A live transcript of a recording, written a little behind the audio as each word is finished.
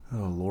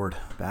Oh, Lord.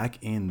 Back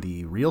in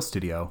the real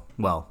studio.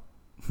 Well,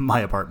 my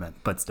apartment,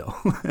 but still.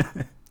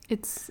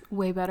 It's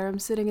way better. I'm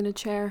sitting in a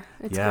chair.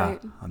 It's yeah, great.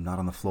 I'm not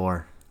on the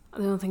floor.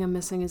 The only thing I'm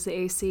missing is the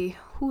AC.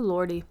 Ooh,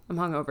 lordy. I'm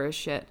hungover as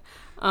shit.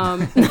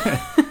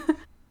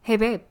 Hey,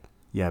 babe.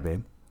 Yeah,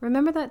 babe.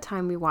 Remember that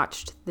time we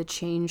watched The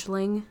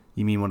Changeling?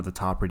 You mean one of the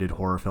top-rated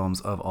horror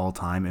films of all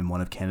time and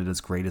one of Canada's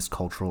greatest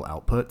cultural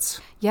outputs?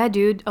 Yeah,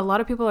 dude. A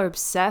lot of people are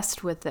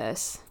obsessed with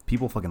this.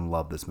 People fucking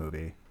love this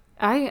movie.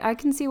 I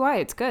can see why.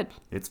 It's good.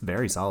 It's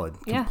very solid.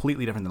 Yeah.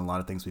 Completely different than a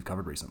lot of things we've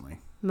covered recently.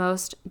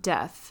 Most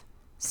deaf.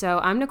 So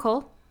I'm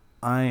Nicole.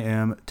 I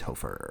am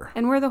Topher.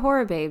 And we're the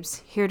Horror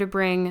Babes, here to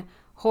bring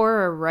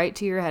horror right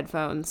to your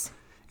headphones.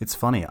 It's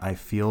funny. I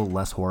feel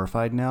less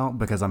horrified now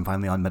because I'm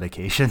finally on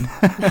medication.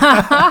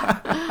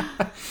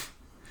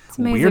 It's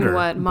amazing Weirder,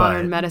 what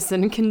modern but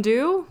medicine can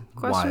do?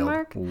 Question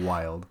mark.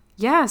 Wild.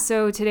 Yeah,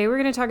 so today we're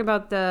going to talk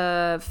about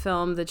the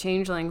film The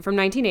Changeling from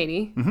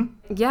 1980.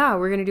 Mm-hmm. Yeah,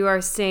 we're going to do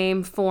our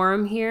same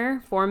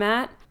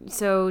format.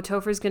 So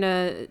Topher's going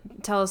to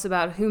tell us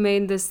about who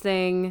made this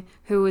thing,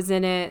 who was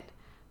in it,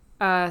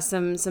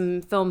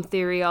 some film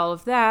theory, all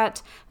of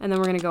that. And then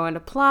we're going to go into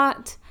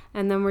plot.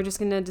 And then we're just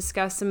going to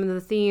discuss some of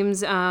the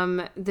themes.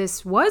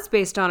 This was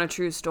based on a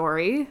true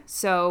story,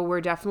 so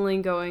we're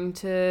definitely going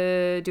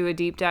to do a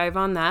deep dive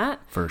on that.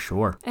 For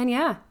sure. And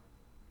yeah.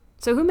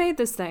 So who made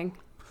this thing?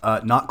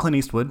 Not Clint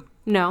Eastwood.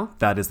 No.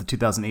 That is the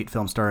 2008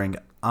 film starring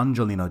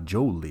Angelina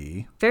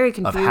Jolie. Very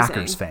confusing. Of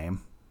Hackers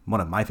fame.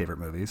 One of my favorite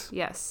movies.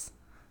 Yes.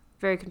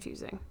 Very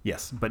confusing.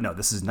 Yes, but no,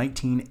 this is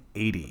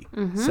 1980.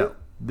 Mm-hmm. So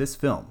this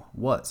film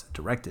was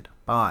directed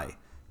by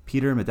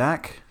Peter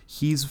Medak.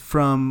 He's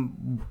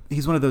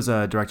one of those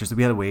directors that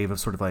we had a wave of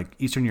sort of like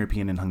Eastern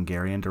European and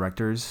Hungarian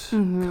directors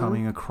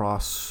coming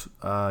across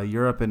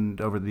Europe and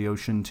over the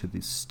ocean to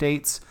the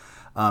States,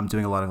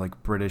 doing a lot of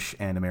like British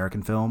and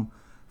American film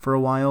for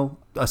a while.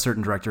 A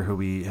certain director who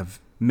we have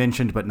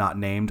mentioned but not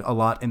named a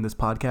lot in this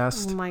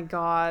podcast. Oh my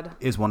God.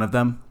 Is one of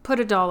them. Put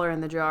 $1 in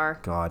the jar.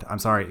 God, I'm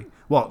sorry.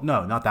 Well,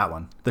 no, not that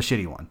one. The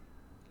shitty one.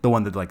 The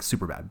one that like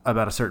super bad.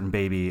 About a certain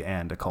baby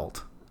and a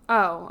cult.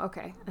 Oh,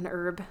 okay. An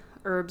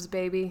herbs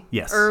baby.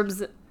 Yes.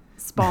 Herbs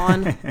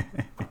spawn.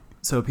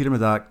 So Peter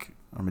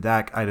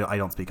Medak, I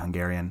don't speak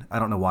Hungarian. I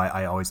don't know why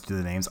I always do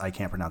the names. I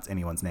can't pronounce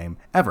anyone's name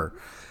ever.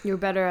 You're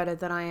better at it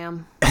than I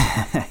am.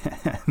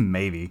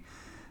 Maybe.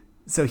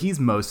 So he's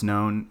most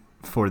known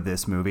for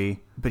this movie,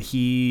 but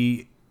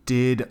he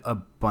did a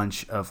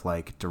bunch of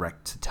like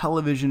direct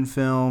television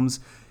films.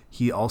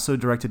 He also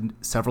directed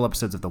several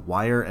episodes of The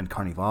Wire and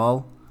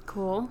Carnival.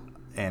 Cool.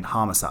 And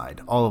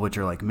Homicide, all of which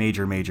are like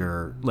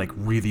major, like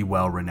really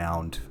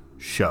well-renowned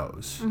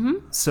shows.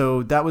 Mm-hmm.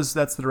 So that's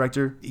the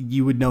director.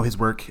 You would know his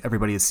work.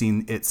 Everybody has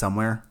seen it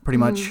somewhere, pretty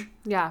much.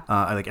 Yeah.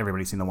 I think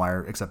everybody's seen The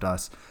Wire except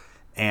us.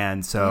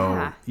 And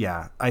so,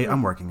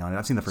 I'm working on it.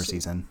 I've seen the first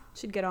season.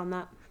 Should get on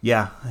that.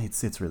 Yeah,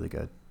 it's really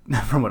good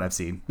from what I've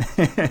seen.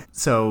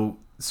 So,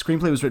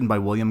 screenplay was written by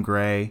William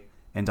Gray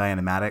and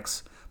Diana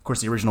Maddox. Of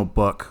course, the original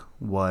book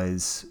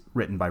was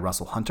written by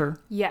Russell Hunter.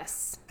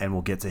 Yes. And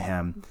we'll get to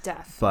him.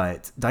 Deaf.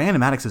 But Diana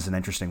Maddox is an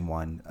interesting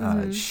one.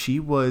 She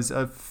was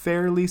a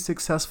fairly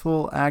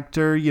successful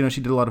actor. You know,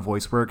 she did a lot of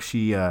voice work.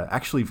 She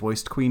actually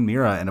voiced Queen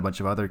Mira and a bunch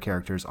of other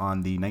characters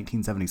on the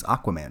 1970s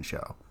Aquaman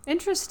show.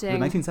 Interesting.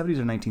 The 1970s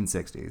or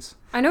 1960s?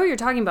 I know what you're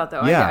talking about,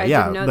 though. Yeah, I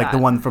didn't know like that.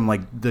 the one from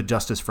like the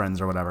Justice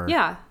Friends or whatever.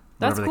 Yeah,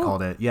 that's whatever cool.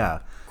 they called it. Yeah.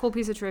 Cool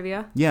piece of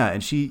trivia. Yeah,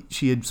 and she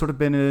had sort of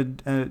been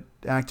an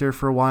actor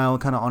for a while,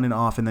 kind of on and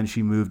off, and then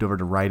she moved over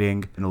to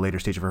writing in the later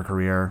stage of her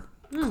career.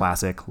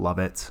 Classic, love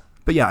it.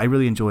 But yeah, I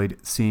really enjoyed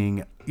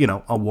seeing, you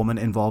know, a woman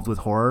involved with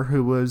horror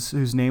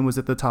whose name was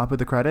at the top of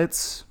the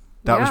credits.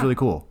 That was really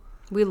cool.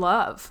 We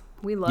love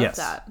yes,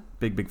 that.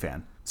 Big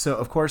fan. So,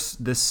 of course,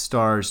 this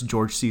stars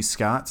George C.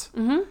 Scott.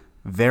 Mm-hmm.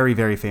 Very,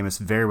 very famous,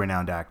 very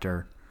renowned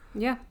actor.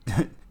 Yeah.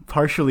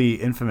 Partially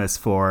infamous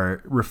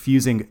for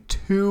refusing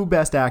 2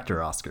 Best Actor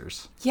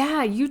Oscars.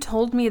 Yeah, you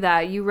told me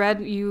that. You read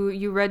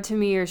to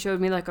me or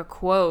showed me like a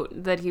quote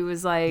that he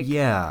was like,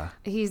 yeah.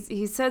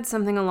 He said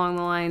something along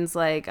the lines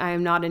like, I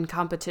am not in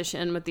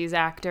competition with these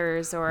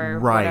actors or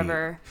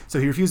whatever. So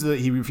he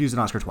refused an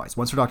Oscar twice.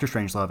 Once for Dr.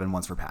 Strangelove and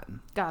once for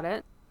Patton. Got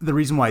it. The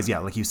reason why is,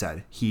 like you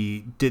said,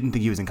 he didn't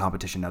think he was in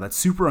competition. Now, that's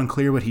super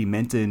unclear what he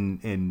meant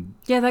in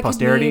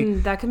posterity.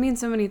 That could mean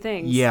so many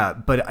things. Yeah,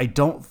 but I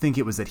don't think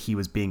it was that he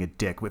was being a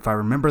dick. If I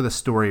remember the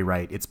story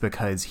right, it's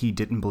because he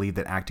didn't believe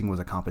that acting was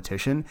a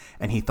competition,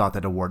 and he thought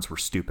that awards were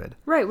stupid.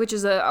 Right, which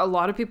is a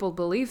lot of people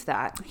believe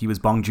that. He was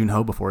Bong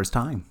Joon-ho before his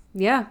time.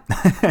 Yeah.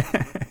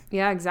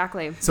 Yeah,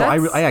 exactly. So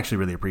I actually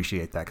really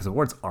appreciate that, because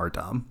awards are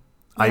dumb.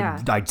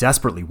 Yeah. I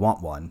desperately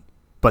want one.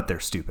 But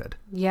they're stupid.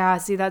 Yeah,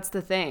 see, that's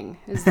the thing,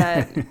 is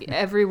that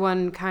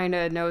everyone kind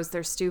of knows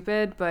they're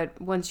stupid, but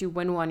once you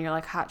win one, you're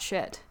like, hot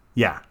shit.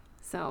 Yeah.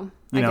 So,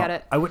 I get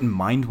it. I wouldn't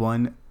mind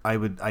one. I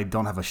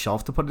don't have a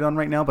shelf to put it on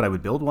right now, but I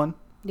would build one.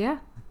 Yeah,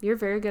 you're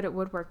very good at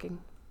woodworking.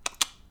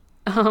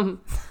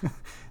 Not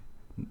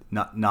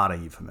a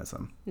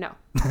euphemism. No.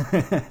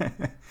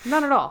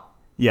 Not at all.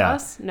 Yeah.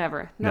 Us?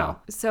 Never. No.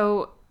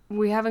 So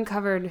We haven't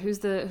covered who's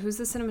the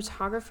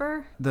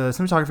cinematographer? The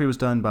cinematography was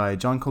done by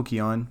John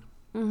Colquhoun,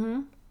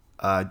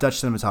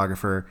 Dutch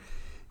cinematographer.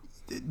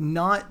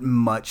 Not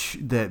much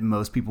that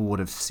most people would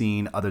have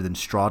seen other than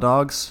Straw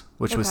Dogs,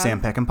 which was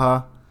Sam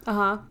Peckinpah.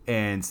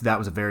 And that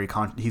was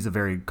he's a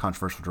very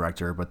controversial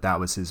director, but that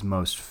was his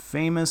most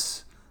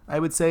famous, I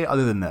would say,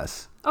 other than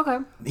this. Okay.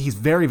 He's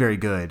very, very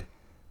good,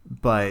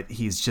 but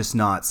he's just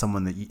not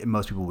someone that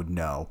most people would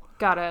know.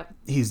 Got it.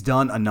 He's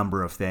done a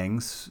number of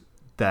things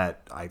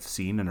that I've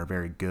seen and are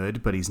very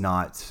good, but he's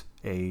not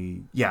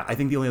I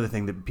think the only other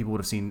thing that people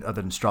would have seen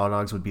other than Straw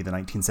Dogs would be the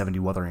 1970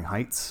 Wuthering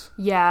Heights.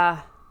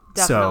 Yeah.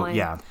 Definitely.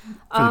 So,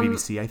 for the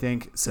BBC, I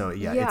think. So,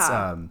 it's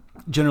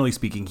generally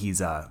speaking, he's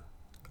a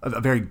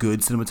very good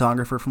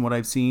cinematographer from what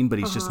I've seen, but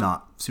he's just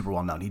not super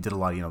well known. He did a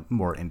lot of,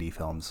 more indie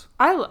films.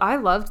 I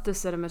loved the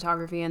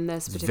cinematography in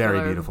this particular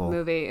very beautiful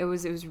movie. It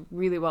was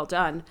really well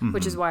done,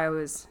 which is why I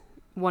was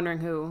wondering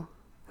who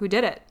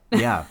did it.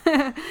 Yeah.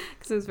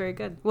 Because it was very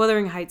good.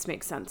 Wuthering Heights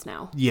makes sense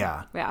now.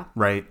 Yeah. Yeah.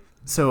 Right.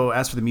 So,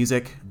 as for the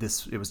music,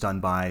 it was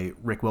done by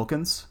Rick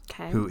Wilkins,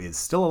 who is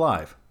still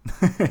alive.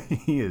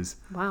 He is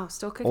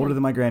still kicking. Older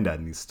than my granddad,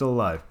 and he's still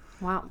alive.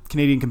 Wow.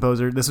 Canadian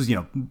composer. This was,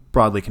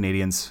 broadly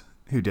Canadians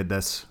who did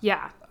this.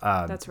 Yeah,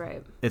 that's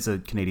right. It's a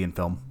Canadian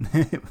film.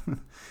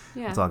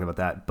 We'll talk about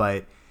that.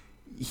 But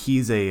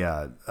he's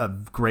a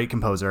great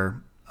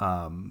composer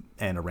and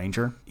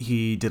arranger.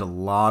 He did a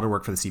lot of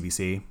work for the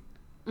CBC.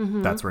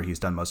 That's where he's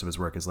done most of his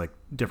work, is like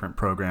different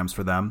programs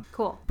for them.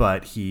 Cool.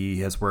 But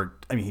he's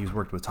worked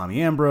with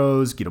Tommy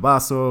Ambrose, Guido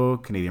Basso,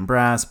 Canadian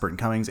Brass, Burton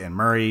Cummings, Anne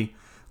Murray.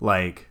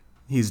 Like,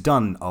 he's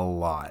done a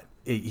lot.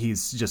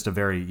 He's just a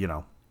very,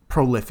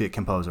 prolific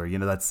composer.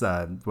 That's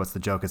what's the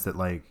joke is that,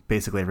 like,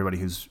 basically everybody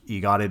who's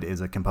EGOTed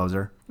is a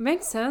composer. It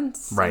makes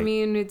sense. Right. I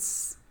mean,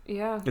 it's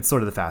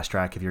sort of the fast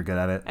track if you're good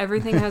at it.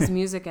 Everything has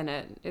music in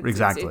it.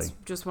 Exactly. It's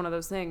just one of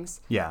those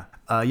things. Yeah.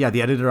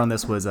 The editor on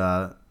this was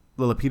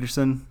Lilla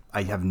Peterson.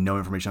 I have no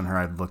information on her.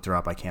 I've looked her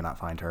up. I cannot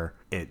find her.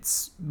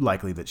 It's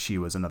likely that she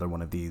was another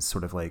one of these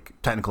sort of like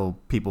technical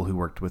people who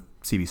worked with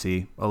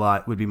CBC a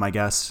lot, would be my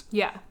guess.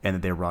 Yeah. And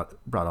that they were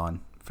brought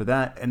on for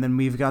that. And then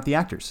we've got the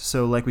actors.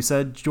 So like we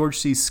said, George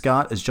C.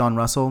 Scott as John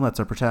Russell. That's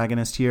our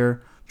protagonist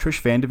here. Trish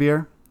Van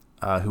Devere,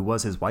 who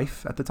was his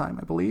wife at the time,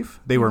 I believe.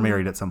 They were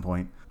married at some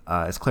point.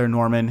 As Claire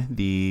Norman,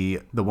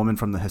 the woman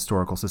from the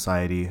Historical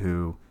Society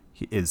who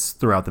is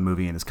throughout the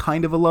movie and is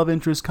kind of a love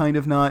interest, kind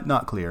of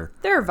not clear.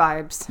 There are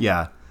vibes.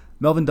 Yeah.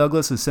 Melvin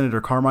Douglas is Senator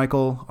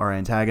Carmichael, our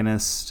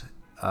antagonist.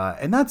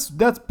 And that's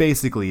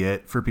basically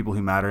it for people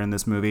who matter in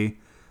this movie.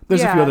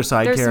 There's a few other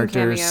side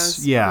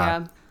characters.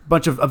 Yeah. A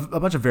bunch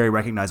of very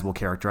recognizable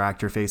character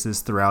actor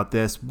faces throughout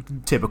this,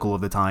 typical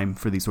of the time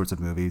for these sorts of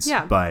movies.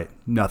 Yeah. But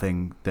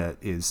nothing that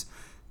is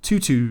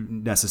too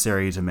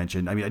necessary to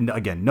mention. I mean,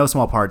 again, no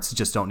small parts,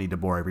 just don't need to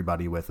bore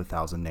everybody with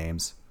 1,000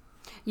 names.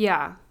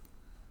 Yeah.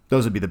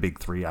 Those would be the big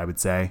three, I would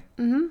say.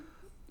 Mm-hmm.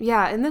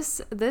 Yeah, and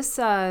this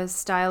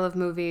style of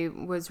movie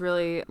was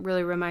really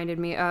reminded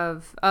me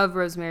of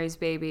Rosemary's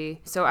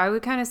Baby. So I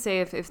would kind of say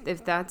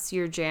if that's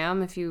your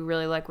jam, if you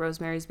really like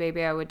Rosemary's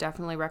Baby, I would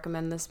definitely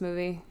recommend this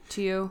movie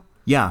to you.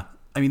 Yeah,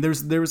 I mean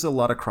there was a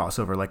lot of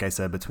crossover, like I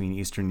said, between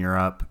Eastern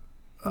Europe,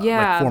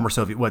 like former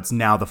Soviet, what's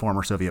now the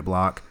former Soviet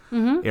bloc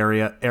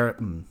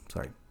former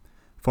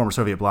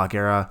Soviet bloc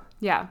era.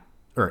 Yeah,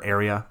 or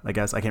area, I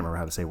guess. I can't remember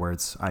how to say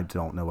words. I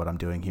don't know what I'm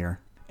doing here.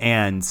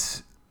 And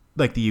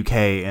like the UK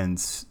and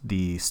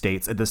the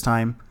States at this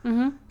time.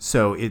 Mm-hmm.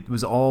 So it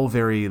was all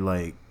very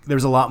like,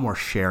 there's a lot more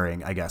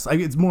sharing, I guess.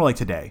 It's more like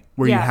today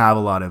where you have a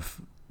lot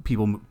of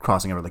people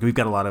crossing over. Like we've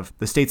got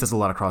the States has a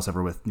lot of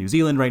crossover with New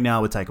Zealand right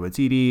now with Taika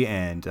Waititi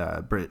and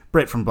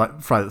Britt from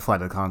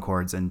Flight of the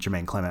Conchords and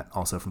Jermaine Clement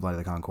also from Flight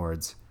of the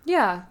Conchords.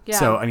 Yeah.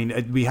 So, I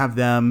mean, we have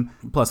them.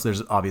 Plus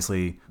there's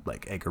obviously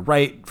like Edgar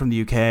Wright from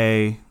the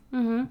UK,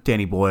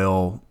 Danny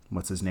Boyle,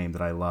 what's his name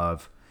that I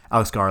love,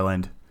 Alex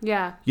Garland.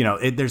 Yeah.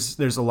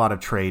 There's a lot of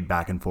trade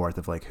back and forth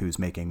of like who's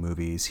making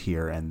movies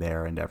here and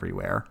there and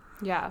everywhere.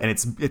 Yeah. And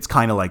it's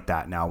kind of like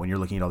that now when you're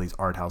looking at all these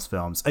art house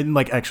films. And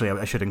like actually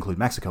I should include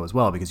Mexico as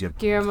well because you have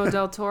Guillermo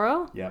del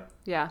Toro. Yep.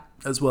 Yeah.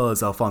 As well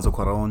as Alfonso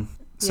Cuarón.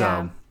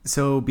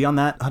 So beyond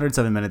that,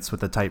 107 minutes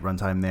with a tight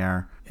runtime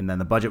there. And then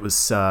the budget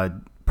was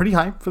pretty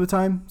high for the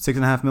time,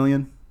 $6.5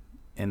 million.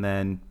 And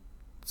then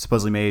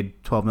supposedly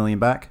made $12 million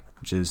back,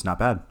 which is not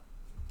bad.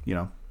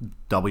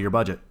 Double your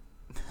budget.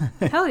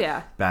 Hell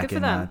yeah. back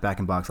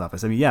in box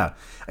office. I mean,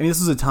 this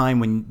was a time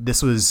when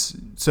this was,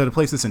 so to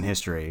place this in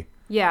history.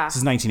 Yeah. This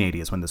is 1980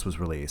 is when this was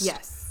released.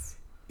 Yes.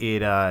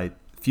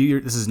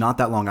 This is not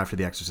that long after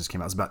The Exorcist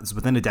came out. It's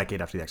within a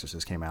decade after The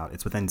Exorcist came out.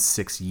 It's within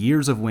 6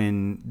 years of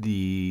when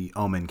The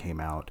Omen came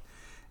out.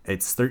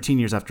 It's 13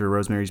 years after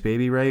Rosemary's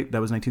Baby, right?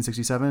 That was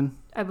 1967?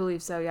 I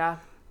believe so, yeah.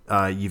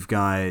 You've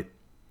got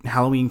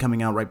Halloween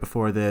coming out right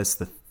before this,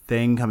 The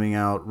Thing coming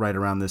out right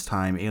around this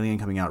time, Alien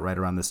coming out right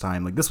around this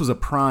time. Like, this was a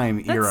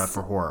prime era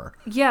for horror.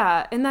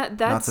 Yeah, and that's...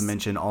 Not to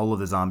mention all of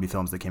the zombie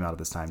films that came out at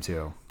this time,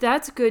 too.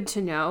 That's good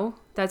to know.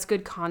 That's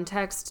good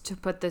context to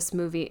put this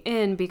movie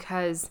in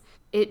because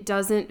it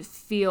doesn't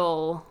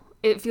feel...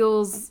 It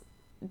feels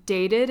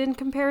dated in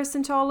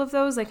comparison to all of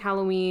those, like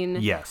Halloween,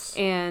 Yes.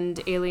 and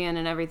Alien,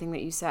 and everything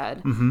that you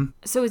said. Mm-hmm.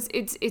 So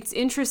it's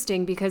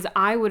interesting because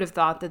I would have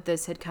thought that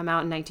this had come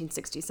out in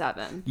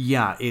 1967.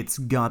 Yeah, it's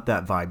got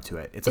that vibe to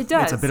it. It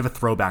does. It's a bit of a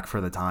throwback for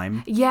the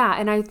time. Yeah,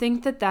 and I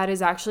think that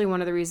is actually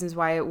one of the reasons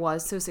why it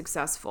was so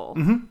successful,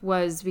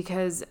 was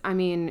because, I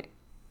mean,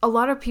 a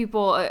lot of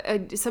people,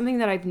 something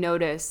that I've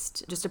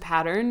noticed, just a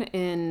pattern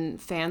in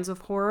fans of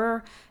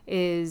horror,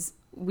 is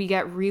we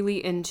get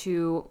really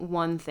into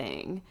one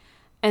thing,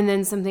 and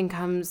then something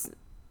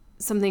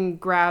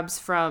grabs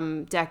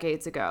from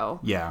decades ago.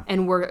 Yeah.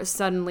 And we're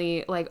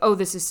suddenly like, oh,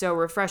 this is so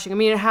refreshing. I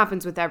mean, it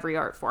happens with every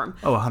art form.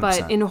 Oh, 100%.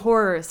 But in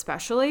horror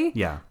especially.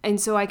 Yeah. And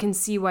so I can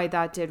see why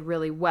that did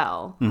really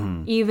well.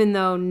 Mm-hmm. Even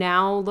though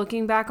now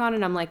looking back on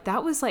it, I'm like,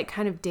 that was like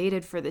kind of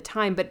dated for the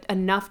time, but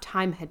enough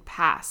time had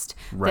passed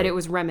that it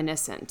was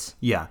reminiscent.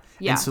 Yeah.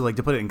 Yeah. And so, like,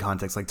 to put it in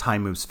context, like,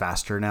 time moves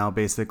faster now,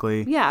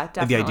 basically. Yeah, Like,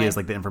 the idea definitely. is,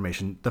 like,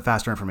 the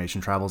faster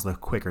information travels, the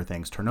quicker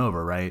things turn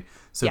over, right?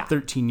 So Yeah.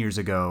 13 years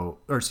ago,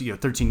 or,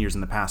 13 years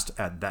in the past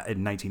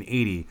in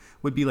 1980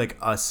 would be like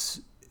us,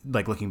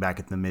 like, looking back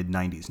at the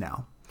mid-90s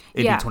now.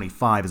 It'd Yeah. be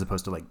 25 as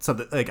opposed to, like,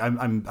 something, like,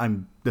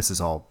 I'm, this is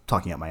all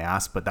talking out my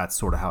ass, but that's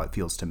sort of how it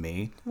feels to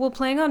me. Well,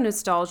 playing on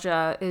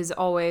nostalgia is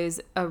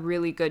always a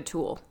really good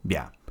tool.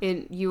 Yeah.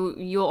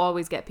 You'll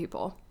always get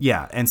people.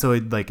 Yeah. And so,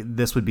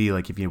 this would be,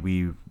 like, if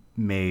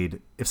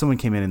if someone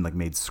came in and, like,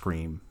 made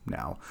Scream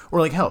now, or,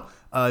 like, hell,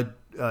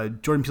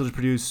 Jordan Peele just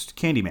produced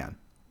Candyman,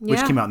 which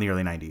Yeah. came out in the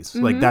early 90s.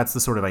 Like, that's the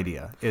sort of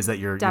idea, is that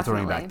you're throwing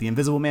Definitely. back. The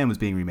Invisible Man was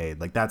being remade,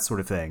 like, that sort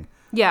of thing.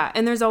 Yeah,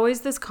 and there's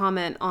always this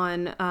comment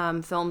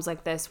on films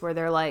like this where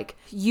they're like,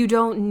 you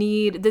don't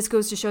need, this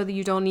goes to show that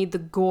you don't need the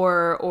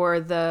gore or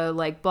the,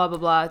 like, blah, blah,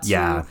 blah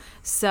to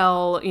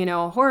sell,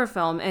 a horror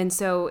film. And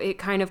so it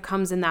kind of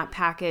comes in that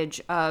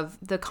package of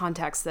the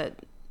context that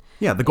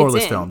Yeah, the goreless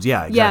it's in. films.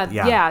 Yeah, exactly.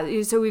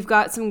 Yeah. So we've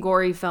got some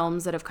gory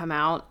films that have come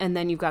out, and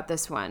then you've got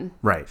this one.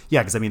 Right.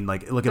 Yeah, because, I mean,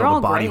 like, look at They're all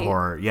all the body great.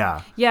 horror.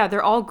 Yeah. Yeah,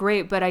 they're all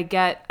great, but I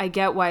get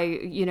why,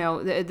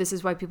 this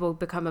is why people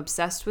become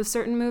obsessed with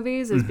certain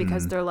movies, is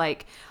because they're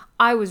like,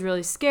 I was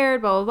really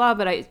scared, blah, blah, blah,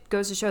 but it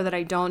goes to show that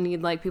I don't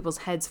need, like, people's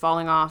heads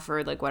falling off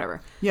or, like,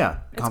 whatever. Yeah.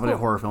 Competent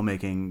cool. horror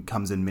filmmaking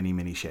comes in many,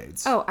 many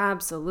shades. Oh,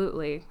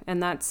 absolutely.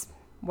 And that's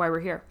why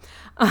we're here.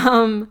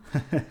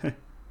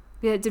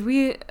 Yeah,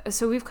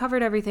 so we've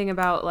covered everything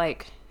about,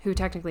 like, who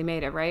technically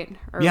made it, right?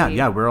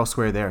 Yeah, we're all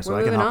square there, so we're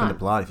I can moving hop into on.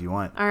 plot if you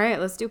want. All right,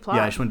 let's do plot.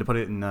 Yeah, I just wanted to put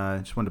it in No,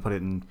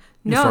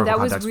 historical that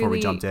was context before we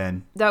really jumped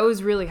in. That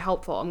was really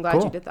helpful. I'm glad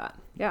Cool. you did that.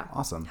 Yeah.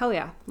 Awesome. Hell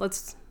yeah.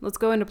 Let's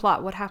go into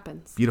plot. What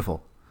happens?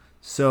 Beautiful.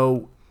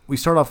 So we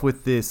start off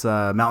with this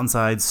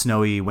mountainside,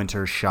 snowy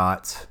winter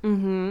shot.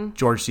 Mm-hmm.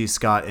 George C.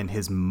 Scott and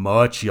his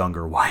much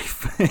younger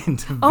wife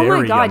and Oh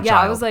very my god, young yeah.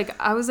 child.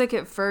 I was like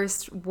at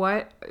first,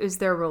 what is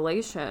their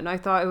relation? I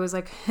thought it was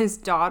like his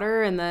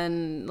daughter and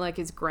then like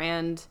his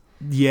child.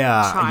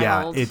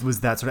 Yeah. It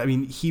was that sort of. I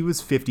mean, he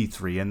was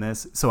 53 in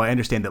this, so I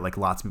understand that, like,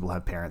 lots of people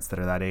have parents that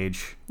are that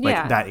age, like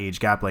Yeah. that age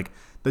gap. Like,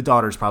 the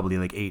daughter's probably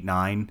like 8,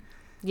 9.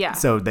 Yeah.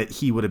 So that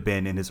he would have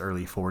been in his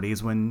early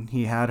 40s when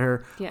he had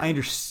her. Yeah. I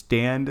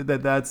understand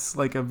that that's,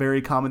 like, a very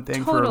common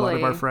thing for a lot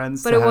of our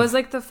friends. But to it have. was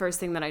like the first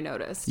thing that I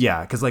noticed. Yeah,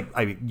 because, like,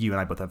 you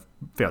and I both have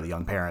fairly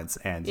young parents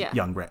and Yeah.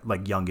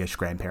 youngish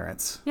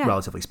grandparents, Yeah.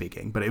 relatively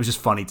speaking. But it was just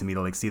funny to me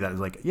to, like, see that. It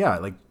was like, yeah,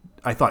 like,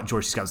 I thought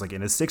George C. Scott was, like,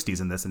 in his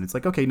 60s in this, and it's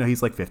like, okay, no,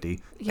 he's like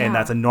 50, Yeah. and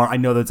that's I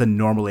know that's a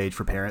normal age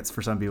for parents.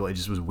 For some people, it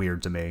just was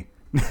weird to me.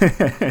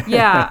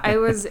 Yeah, it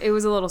was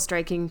a little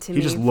striking to me.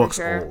 He just looks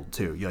for sure. old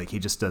too. Like, he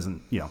just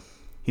doesn't,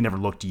 he never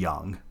looked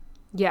young.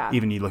 Yeah.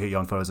 Even you look at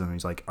young photos of him,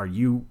 he's like,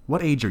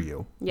 what age are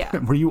you? Yeah.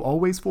 Were you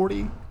always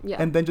 40? Yeah.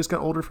 And then just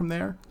got older from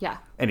there? Yeah.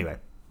 Anyway,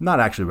 not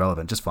actually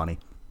relevant, just funny.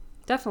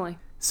 Definitely.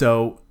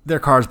 So their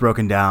car's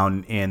broken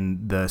down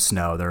in the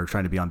snow. They're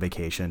trying to be on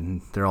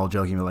vacation. They're all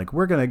joking, like,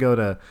 we're going to go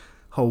to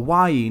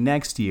Hawaii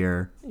next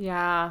year.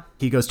 Yeah.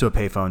 He goes to a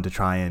payphone to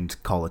try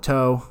and call a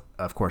tow.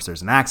 Of course,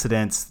 there's an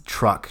accident.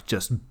 Truck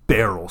just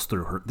barrels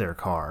through their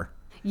car.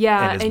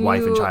 Yeah. And his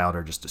wife and child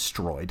are just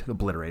destroyed,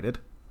 obliterated.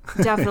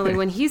 Definitely.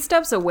 When he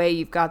steps away,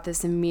 you've got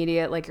this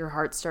immediate, like, your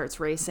heart starts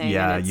racing.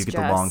 Yeah, and you get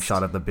the long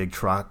shot of the big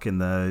truck and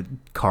the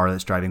car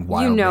that's driving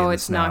wildly. You know in the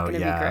it's snow. not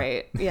going to be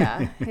great.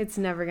 Yeah, it's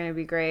never going to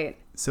be great.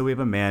 So we have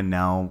a man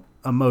now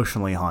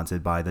emotionally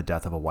haunted by the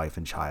death of a wife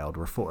and child.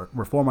 We're 4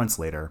 months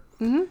later.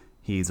 Mm-hmm.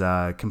 He's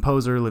a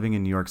composer living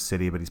in New York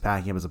City, but he's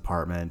packing up his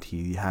apartment.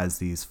 He has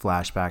these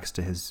flashbacks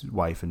to his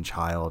wife and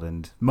child,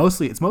 and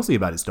it's mostly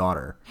about his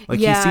daughter. Like,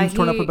 Yeah, he seems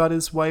torn up about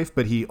his wife,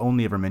 but he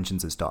only ever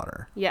mentions his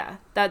daughter. Yeah,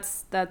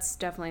 that's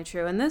definitely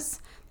true. And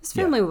this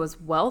family was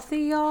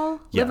wealthy, y'all.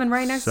 Yeah, Living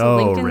right next so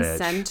to Lincoln rich.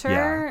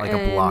 Center. Yeah, like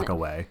a block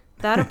away.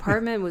 That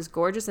apartment was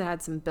gorgeous. It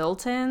had some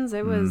built-ins.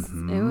 It was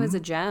a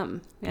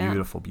gem. Yeah.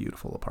 Beautiful,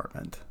 beautiful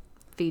apartment.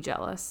 Be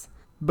jealous.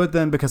 But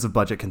then because of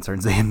budget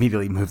concerns, they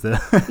immediately move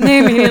They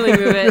immediately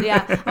move it.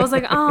 Yeah. I was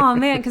like, oh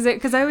man,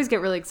 because I always get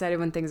really excited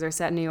when things are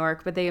set in New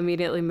York, but they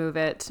immediately move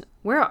it.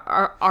 Where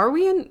are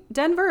we in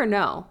Denver or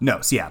no? No,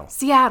 Seattle.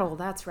 Seattle,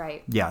 that's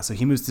right. Yeah, so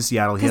he moves to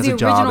Seattle. He has The a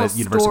job original at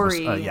Universal.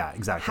 story Yeah,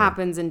 exactly.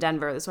 happens in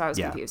Denver. That's why I was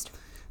confused.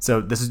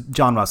 So this is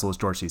John Russell is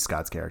George C.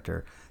 Scott's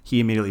character. He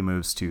immediately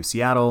moves to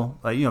Seattle.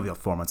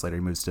 4 months later,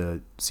 he moves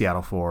to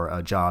Seattle for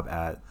a job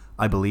at,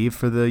 I believe,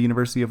 for the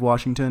University of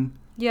Washington.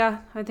 Yeah,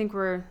 I think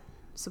we're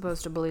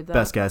supposed to believe that.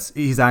 Best guess.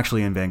 He's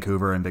actually in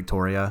Vancouver and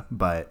Victoria,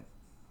 but...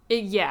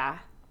 Yeah,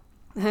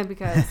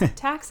 because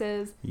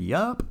taxes.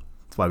 Yup.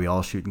 That's why we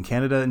all shoot in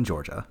Canada and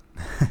Georgia.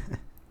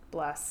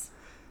 Bless.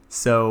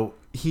 So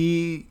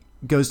he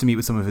goes to meet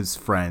with some of his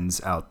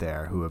friends out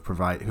there who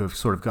have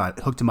sort of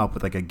hooked him up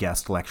with like a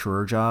guest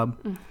lecturer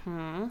job.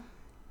 Mm-hmm.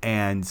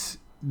 And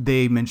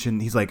they mention,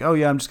 he's like, oh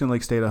yeah, I'm just gonna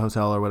like stay at a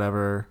hotel or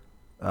whatever.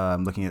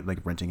 Looking at like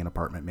renting an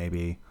apartment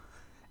maybe.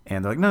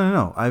 And they're like,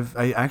 no.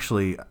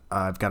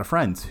 I've got a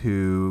friend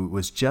who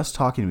was just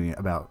talking to me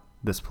about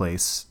this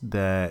place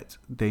that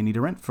they need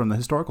to rent from the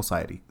Historical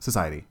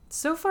Society.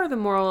 So far, the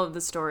moral of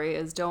the story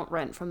is don't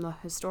rent from the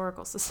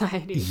Historical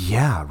Society.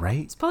 Yeah, right?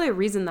 It's probably a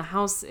reason the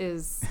house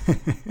is...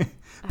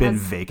 been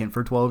vacant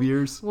for 12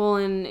 years? Well,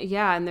 and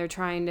they're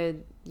trying to...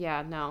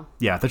 Yeah, no.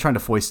 Yeah, they're trying to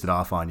foist it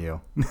off on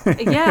you.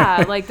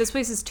 Yeah, like this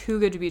place is too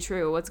good to be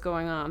true. What's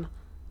going on?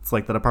 It's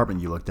like that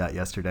apartment you looked at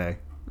yesterday.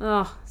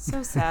 Oh,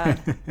 so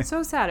sad.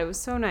 So sad. It was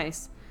so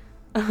nice.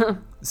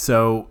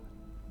 So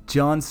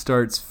John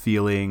starts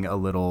feeling a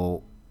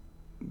little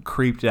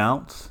creeped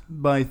out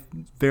by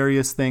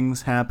various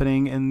things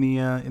happening in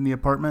the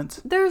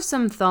apartment. There's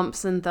some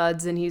thumps and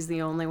thuds, and he's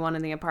the only one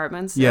in the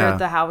apartments or Yeah. at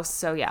the house.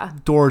 So yeah,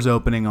 Doors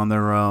opening on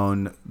their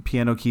own,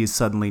 piano keys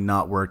suddenly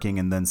not working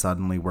and then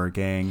suddenly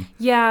working.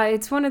 yeah.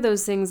 It's one of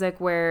those things like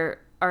where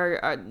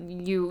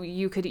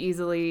you could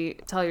easily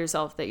tell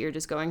yourself that you're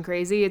just going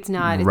crazy. It's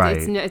not. Right.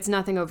 It's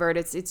nothing overt.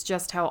 It's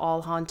just how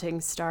all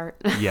hauntings start.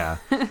 Yeah.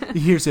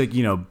 Here's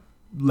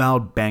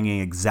loud banging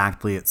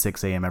exactly at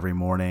 6 a.m. every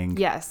morning.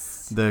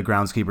 Yes. The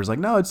groundskeeper's like,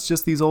 no, it's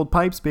just these old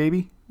pipes,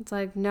 baby. It's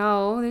like,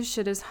 no, this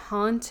shit is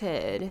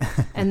haunted.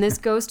 And this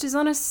ghost is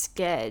on a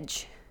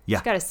schedule. Yeah.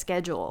 She's got a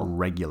schedule.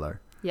 Regular.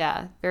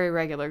 Yeah, very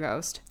regular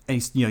ghost.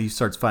 And he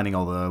starts finding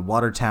all the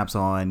water taps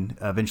on.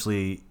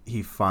 Eventually,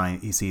 he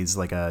sees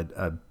like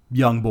a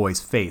young boy's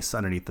face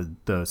underneath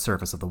the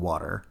surface of the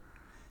water.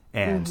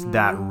 And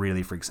that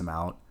really freaks him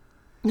out.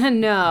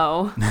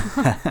 No.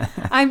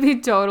 I'd be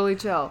totally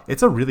chill.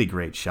 It's a really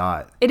great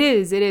shot. It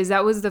is.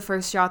 That was the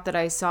first shot that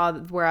I saw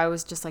where I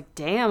was just like,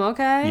 damn,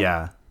 okay.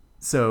 Yeah.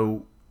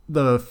 So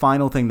the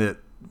final thing that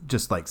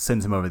just like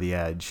sends him over the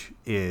edge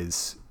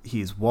is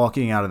he's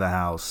walking out of the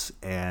house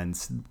and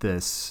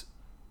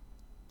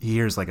he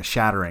hears like a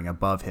shattering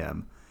above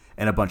him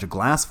and a bunch of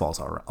glass falls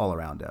all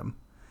around him.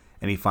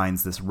 And he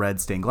finds this red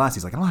stained glass.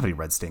 He's like, I don't have any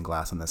red stained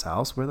glass in this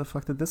house. Where the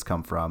fuck did this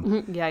come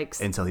from? Yikes.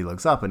 Until he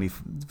looks up and he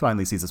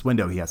finally sees this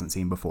window he hasn't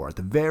seen before at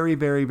the very,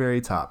 very, very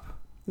top.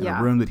 In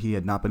a room that he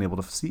had not been able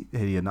to see,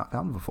 he had not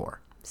found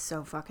before.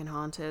 So fucking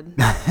haunted.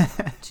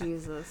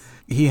 Jesus.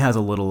 He has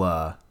a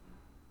little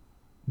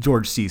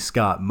George C.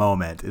 Scott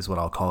moment, is what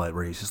I'll call it,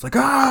 where he's just like,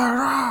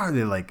 ah,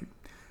 and like a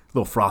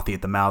little frothy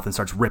at the mouth and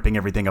starts ripping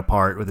everything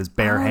apart with his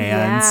bare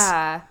hands.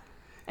 Yeah.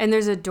 And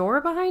there's a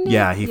door behind it?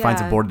 Yeah, he finds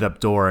a boarded up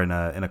door in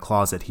a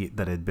closet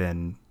that had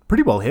been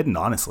pretty well hidden,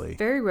 honestly.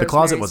 Very Rosemary's The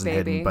closet wasn't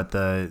Baby. hidden,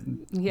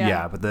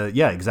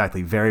 but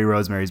exactly, very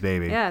Rosemary's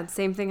Baby. Yeah,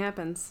 same thing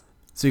happens.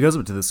 So he goes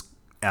up to this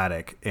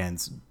attic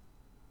and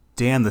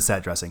damn the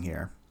set dressing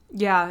here.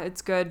 Yeah,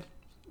 it's good.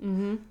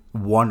 Mm-hmm.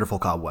 Wonderful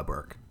cobweb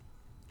work.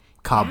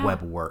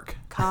 Cobweb work.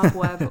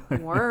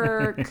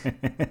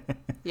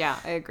 Yeah,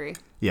 I agree.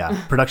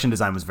 Yeah, production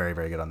design was very,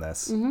 very good on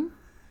this. Mm-hmm.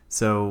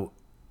 So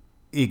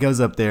he goes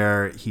up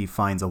there, he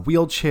finds a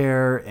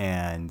wheelchair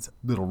and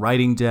little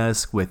writing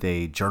desk with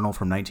a journal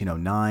from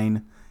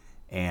 1909,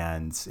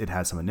 and it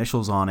has some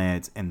initials on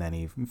it, and then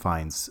he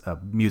finds a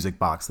music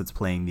box that's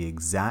playing the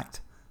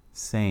exact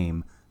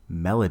same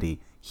melody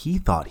he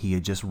thought he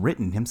had just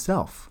written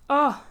himself.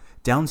 Oh.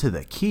 Down to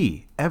the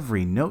key,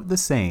 every note the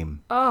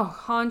same. Oh,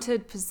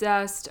 haunted,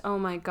 possessed. Oh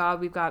my God,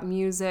 we've got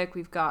music.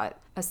 We've got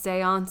a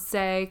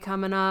seance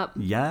coming up.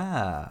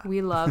 Yeah.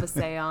 We love a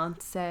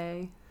seance.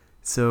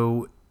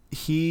 So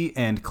he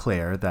and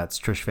Claire, that's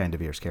Trish Van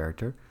Devier's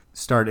character,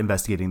 start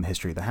investigating the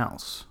history of the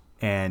house.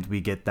 And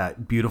we get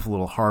that beautiful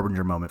little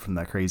harbinger moment from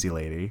that crazy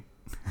lady.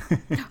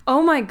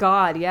 Oh my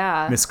God,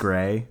 yeah. Miss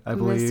Gray, I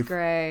believe. Miss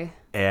Gray.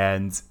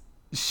 And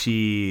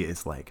she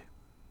is like,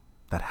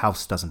 that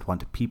house doesn't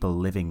want people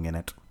living in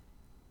it.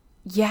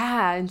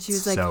 Yeah, and she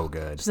was like, so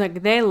good. She's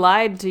like, they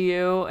lied to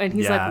you. And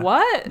he's like,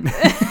 what?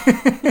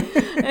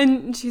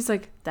 And she's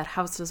like, that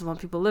house doesn't want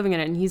people living in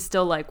it. And he's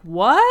still like,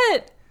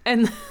 what?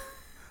 And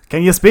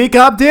can you speak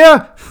up,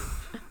 dear?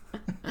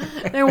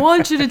 They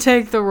want you to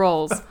take the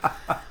roles.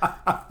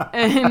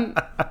 And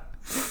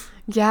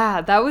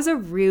yeah, that was a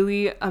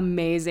really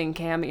amazing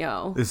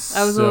cameo. It's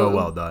that was so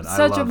well done.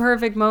 Such a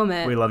perfect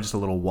moment. We love just a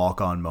little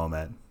walk-on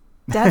moment.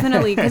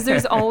 Definitely, because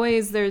there's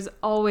always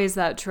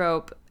that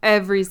trope.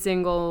 Every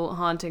single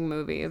haunting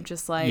movie of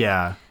just like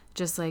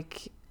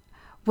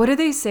what do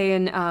they say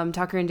in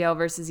Tucker and Dale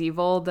versus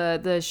Evil?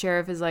 The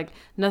sheriff is like,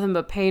 nothing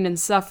but pain and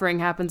suffering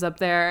happens up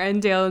there,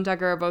 and Dale and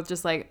Tucker are both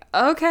just like,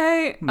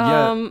 okay,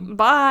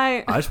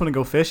 bye. I just want to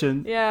go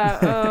fishing.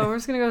 Yeah, we're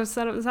just gonna go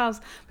set up this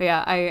house. But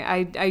yeah,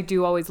 I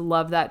do always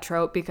love that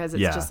trope because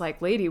it's just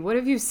like, lady, what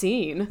have you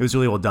seen? It was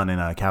really well done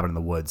in Cabin in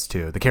the Woods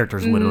too. The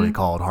character's literally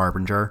called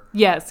Harbinger.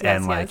 Yes,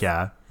 and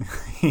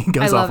he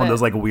goes off on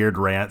those like weird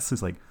rants.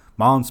 He's like,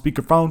 "Mom,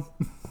 speakerphone."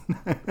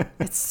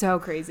 It's so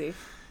crazy.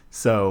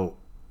 So.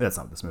 That's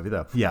not this movie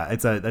though. Yeah,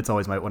 that's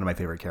always one of my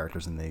favorite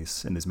characters in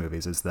these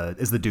movies is the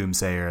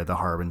Doomsayer, the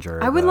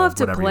Harbinger. I would love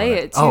to play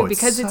it too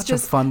because it's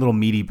just a fun little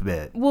meaty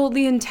bit. Well,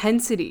 the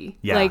intensity,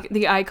 like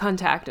the eye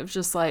contact of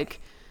just like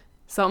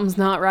something's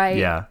not right.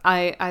 Yeah,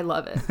 I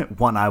love it.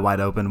 One eye wide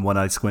open, one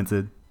eye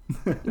squinted.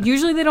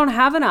 Usually they don't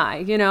have an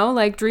eye,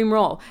 like dream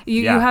roll.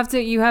 You have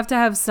to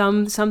have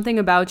something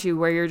about you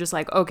where you're just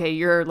like, okay,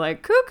 you're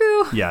like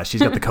cuckoo. Yeah,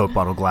 she's got the Coke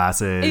bottle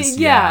glasses.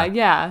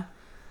 Yeah.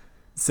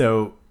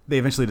 So they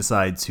eventually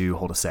decide to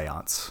hold a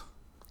seance.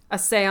 A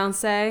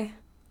seance?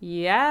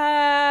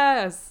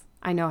 Yes.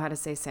 I know how to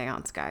say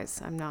seance,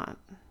 guys. I'm not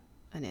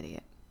an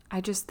idiot.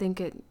 I just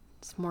think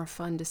it's more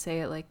fun to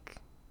say it like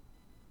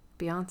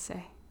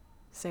Beyonce.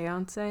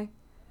 Seance?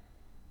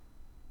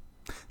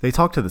 They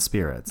talk to the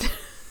spirits.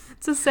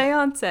 It's a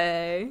seance.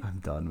 I'm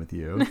done with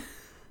you.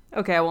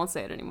 Okay, I won't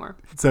say it anymore.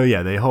 So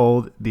yeah, they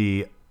hold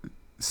the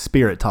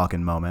spirit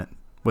talking moment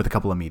with a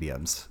couple of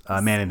mediums.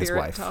 A man and his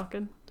wife.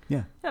 Talking.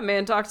 Yeah. That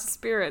man talks to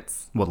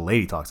spirits. Well, the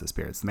lady talks to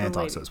spirits. The man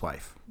talks to his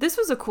wife. This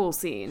was a cool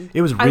scene.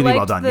 It was really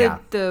well done.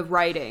 The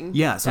writing.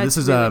 Yeah. So this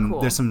is really cool.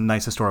 There's some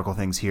nice historical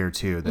things here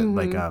too.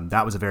 That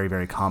that was a very,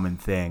 very common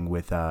thing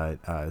with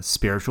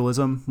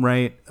spiritualism,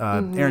 right?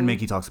 Aaron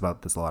Mankey talks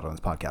about this a lot on his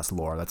podcast,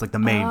 Lore. That's like the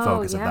main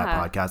focus of that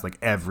podcast. Like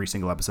every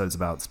single episode is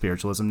about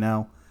spiritualism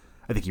now.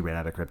 I think he ran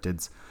out of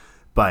cryptids,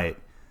 but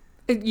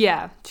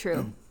yeah,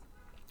 true.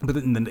 But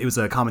then it was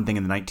a common thing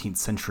in the 19th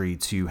century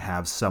to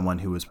have someone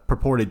who was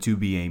purported to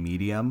be a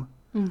medium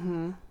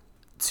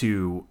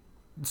to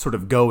sort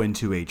of go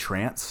into a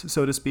trance,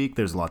 so to speak.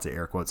 There's lots of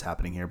air quotes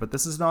happening here, but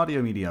this is an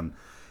audio medium.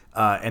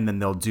 And then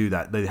they'll do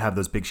that. They have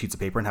those big sheets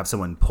of paper and have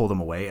someone pull them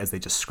away as they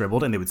just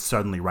scribbled, and they would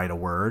suddenly write a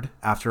word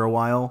after a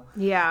while.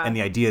 Yeah. And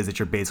the idea is that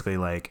you're basically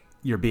like,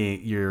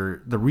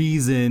 the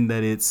reason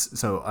that it's,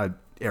 so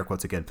air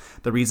quotes again,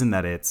 the reason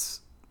that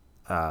it's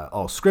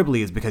all scribbly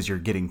is because you're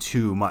getting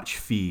too much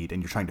feed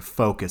and you're trying to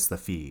focus the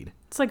feed.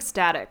 It's like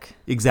static.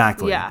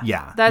 Exactly.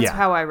 Yeah. That's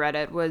how I read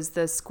it, was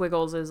the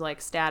squiggles is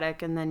like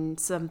static, and then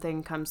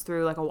something comes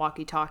through like a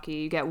walkie-talkie.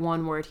 You get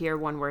one word here,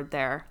 one word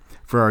there.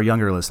 For our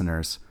younger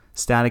listeners,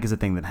 static is a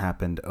thing that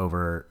happened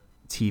over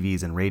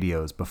TVs and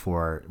radios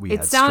before we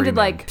had streaming. It sounded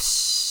like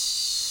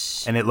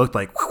psh. And it looked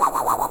like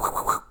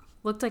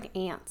looked like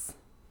ants.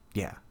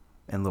 Yeah.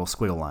 And little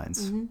squiggle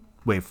lines.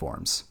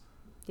 Waveforms.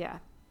 Yeah.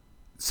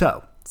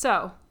 So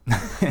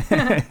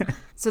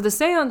the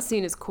seance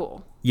scene is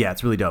cool. Yeah,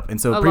 it's really dope.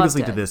 And so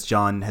previously to this,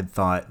 John had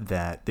thought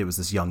that there was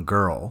this young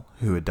girl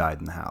who had died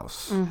in the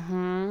house.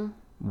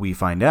 We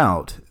find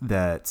out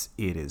that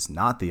it is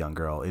not the young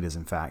girl. It is,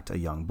 in fact, a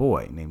young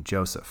boy named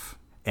Joseph.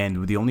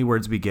 And the only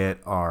words we get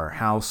are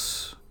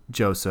house,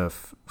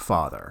 Joseph,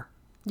 father.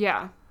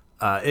 Yeah.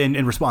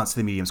 In response to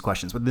the medium's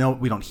questions. But no,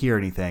 we don't hear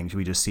anything.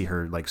 We just see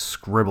her like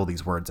scribble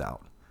these words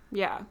out.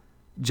 Yeah.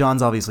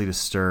 John's obviously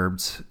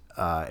disturbed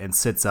and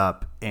sits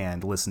up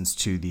and listens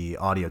to the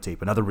audio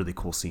tape. Another really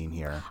cool scene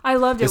here. I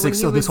loved it.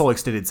 This whole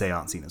extended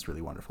seance scene is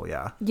really wonderful.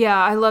 Yeah. Yeah,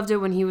 I loved it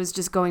when he was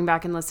just going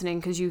back and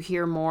listening, because you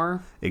hear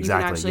more.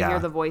 Exactly. You can actually hear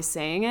the voice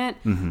saying it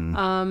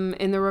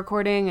in the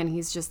recording, and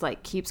he's just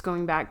like keeps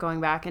going back.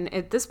 And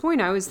at this point,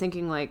 I was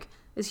thinking like,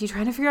 is he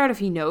trying to figure out if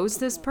he knows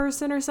this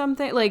person or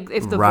something? Like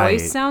if the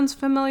voice sounds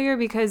familiar,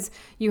 because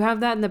you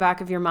have that in the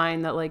back of your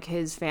mind that like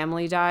his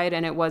family died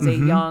and it was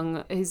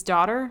his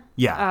daughter.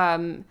 Yeah.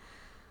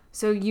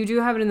 So you do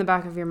have it in the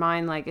back of your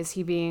mind, like, is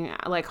he being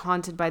like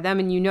haunted by them?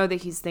 And you know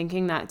that he's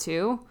thinking that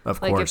too. Of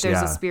course, like if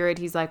there's a spirit,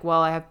 he's like,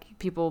 well, I have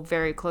people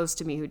very close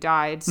to me who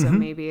died, so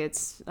maybe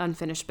it's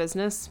unfinished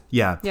business.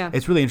 Yeah.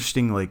 It's really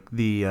interesting. Like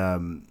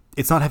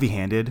it's not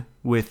heavy-handed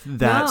with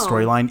that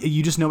storyline.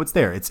 You just know it's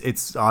there.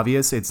 It's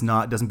obvious. It's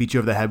not, doesn't beat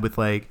you over the head with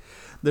like,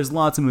 there's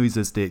lots of movies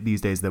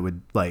these days that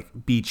would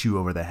like beat you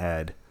over the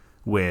head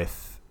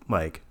with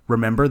like,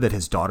 remember that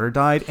his daughter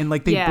died, and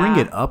like they bring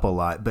it up a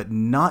lot, but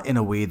not in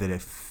a way that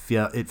it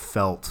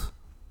felt.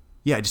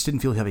 Yeah, I just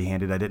didn't feel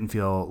heavy-handed. I didn't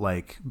feel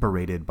like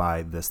berated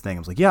by this thing. I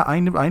was like, yeah, I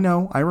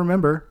know, I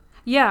remember.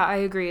 Yeah, I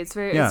agree. It's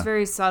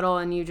very subtle,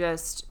 and you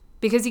just,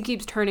 because he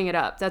keeps turning it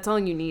up. That's all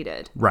you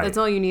needed. Right. That's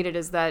all you needed,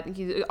 is that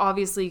he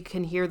obviously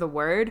can hear the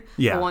word,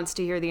 but wants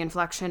to hear the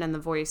inflection and the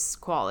voice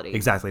quality.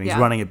 Exactly. And he's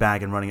running it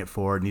back and running it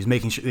forward, and he's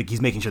making sure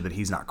that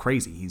he's not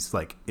crazy. He's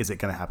like, is it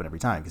going to happen every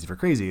time? Because if you're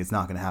crazy, it's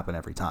not going to happen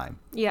every time.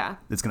 Yeah.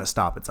 It's going to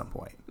stop at some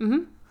point.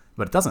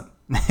 But it doesn't.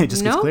 It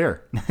just gets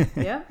clear.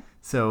 Yeah.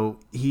 So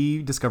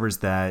he discovers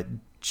that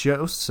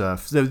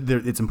Joseph. So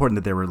it's important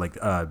that there were like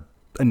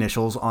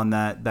initials on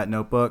that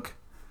notebook.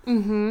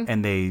 Mm-hmm.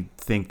 And they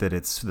think that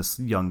it's this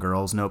young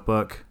girl's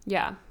notebook.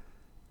 Yeah.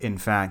 In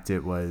fact,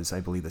 it was, I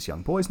believe, this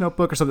young boy's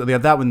notebook or something. Yeah,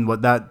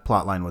 that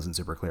plot line wasn't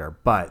super clear.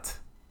 But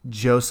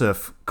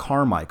Joseph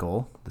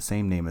Carmichael, the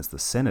same name as the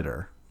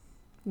senator,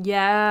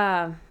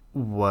 yeah,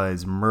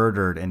 was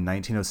murdered in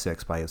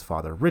 1906 by his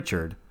father,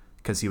 Richard,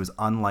 because he was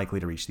unlikely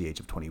to reach the age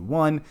of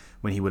 21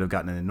 when he would have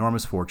gotten an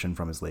enormous fortune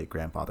from his late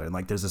grandfather. And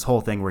like, there's this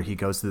whole thing where he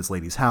goes to this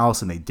lady's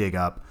house and they dig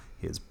up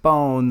his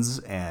bones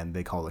and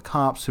they call the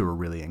cops, who are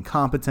really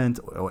incompetent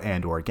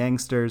and or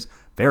gangsters.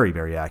 Very,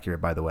 very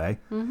accurate, by the way.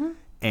 Mm-hmm.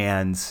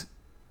 And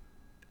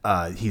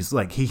he's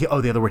like, the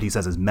other word he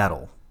says is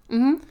medal.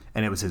 Mm-hmm.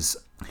 And it was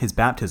his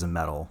baptism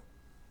medal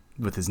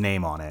with his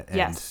name on it and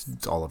yes.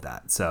 all of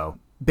that. So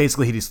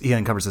basically he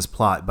uncovers this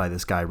plot by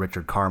this guy,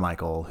 Richard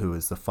Carmichael, who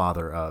is the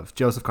father of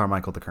Joseph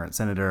Carmichael, the current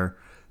senator,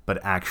 but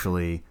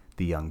actually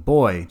the young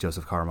boy,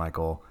 Joseph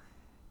Carmichael.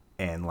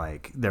 And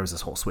like, there was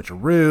this whole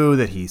switcheroo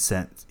that he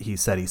said he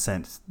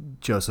sent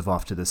Joseph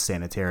off to the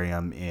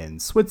sanitarium in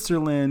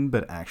Switzerland,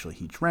 but actually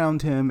he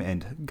drowned him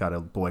and got a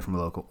boy from a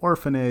local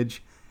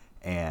orphanage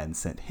and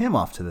sent him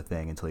off to the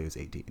thing until he was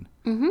 18.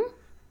 Mm-hmm.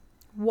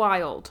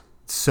 Wild.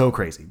 So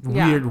crazy.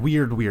 Yeah.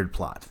 Weird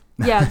plot.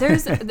 Yeah,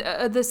 there's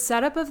the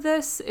setup of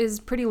this is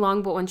pretty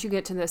long, but once you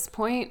get to this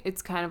point,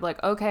 it's kind of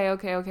like, okay,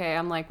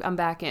 I'm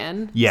back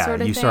in. Yeah,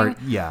 sort of you thing.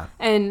 start. Yeah,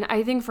 and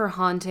I think for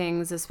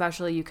hauntings,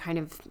 especially, you kind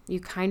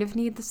of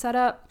need the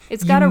setup.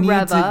 It's got to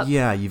rev up.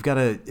 Yeah,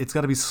 it's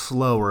got to be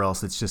slow, or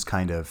else it's just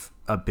kind of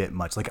a bit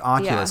much. Like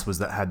Oculus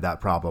had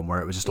that problem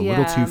where it was just a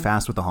little too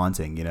fast with the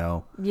haunting. You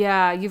know.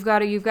 Yeah, you've got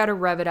to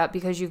rev it up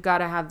because you've got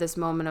to have this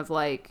moment of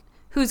like,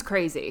 who's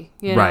crazy,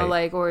 you know, right.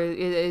 like, or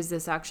is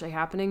this actually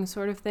happening,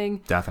 sort of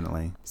thing.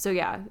 Definitely. So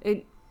yeah,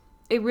 it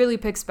really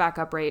picks back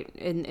up right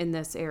in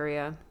this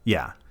area.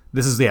 Yeah,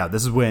 this is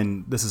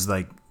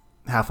like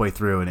halfway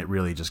through, and it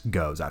really just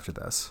goes after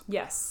this.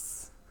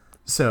 Yes.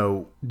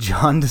 So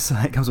John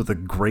comes with a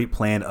great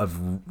plan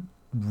of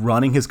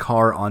running his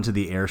car onto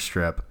the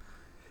airstrip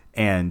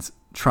and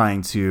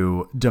trying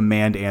to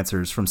demand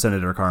answers from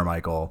Senator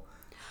Carmichael.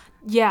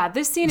 Yeah,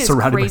 this scene is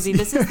crazy.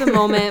 This is the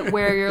moment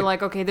where you're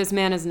like, okay, this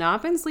man has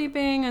not been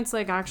sleeping. It's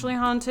like actually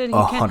haunted.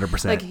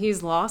 100%. Like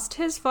he's lost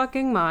his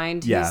fucking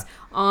mind. Yeah. He's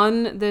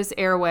on this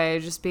airway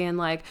just being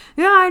like,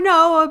 yeah, I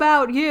know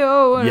about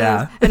you.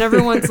 And, and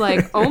everyone's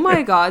like, oh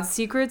my God,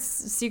 secret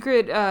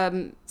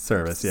service.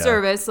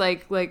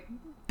 Like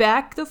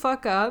back the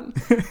fuck up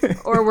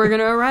or we're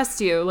gonna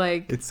arrest you.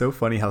 Like, it's so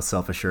funny how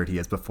self-assured he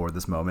is before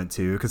this moment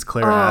too, because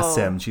Claire asks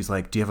him, she's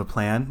like, do you have a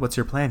plan? What's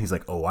your plan? He's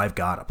like, oh, I've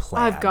got a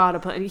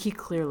plan. He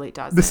clearly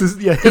does.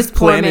 His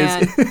plan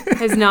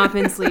has not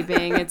been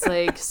sleeping. It's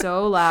like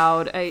so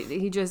loud.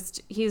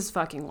 He's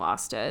fucking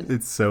lost it.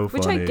 It's so funny.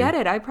 Which I get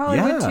it. I probably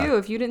would too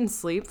if you didn't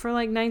sleep for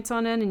like nights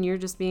on end and you're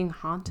just being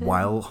haunted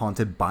while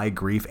haunted by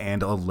grief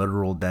and a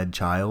literal dead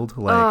child.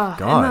 Like,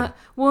 God.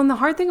 And the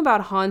hard thing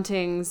about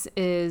hauntings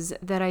is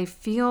that I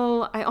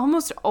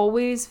almost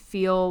always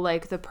feel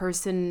like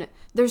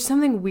there's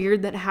something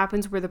weird that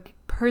happens where the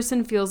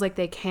person feels like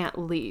they can't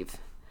leave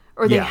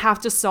or they have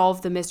to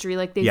solve the mystery.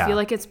 Like they feel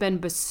like it's been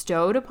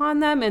bestowed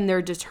upon them and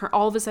they're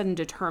all of a sudden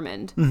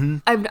determined.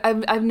 Mm-hmm.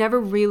 I've never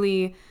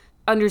really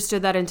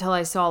understood that until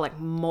I saw like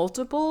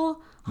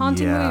multiple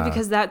haunting movie,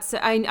 because that's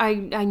I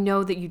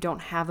know that you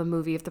don't have a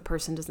movie if the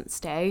person doesn't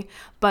stay,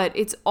 but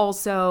it's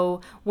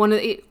also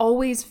it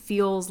always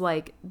feels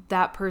like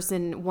that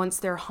person, once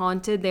they're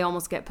haunted, they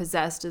almost get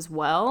possessed as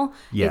well.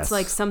 Yes. It's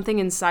like something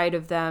inside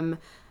of them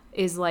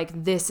is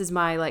like, this is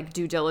my like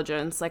due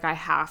diligence, like I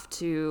have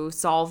to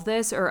solve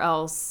this or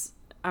else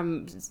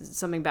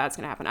something bad's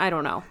gonna happen. I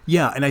don't know.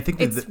 Yeah, and I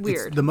think it's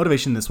weird. The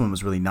motivation in this one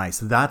was really nice.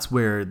 That's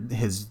where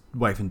his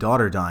wife and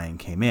daughter dying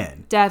came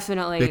in.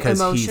 Definitely, because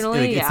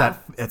emotionally,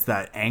 it's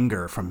that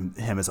anger from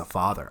him as a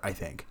father. I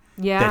think.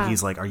 Yeah. That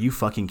he's like, are you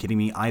fucking kidding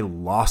me? I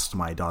lost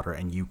my daughter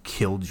and you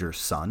killed your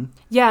son.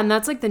 Yeah, and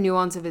that's like the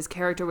nuance of his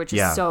character, which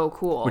is so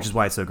cool. Which is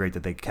why it's so great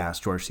that they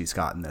cast George C.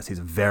 Scott in this. He's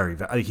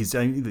he's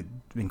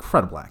an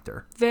incredible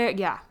actor.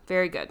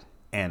 Very good.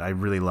 And I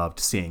really loved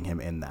seeing him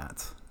in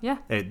that. Yeah.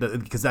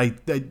 Because a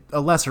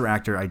lesser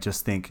actor, I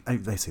just think, I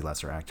say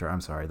lesser actor,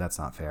 I'm sorry, that's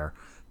not fair.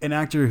 An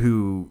actor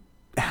who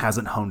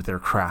hasn't honed their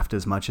craft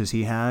as much as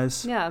he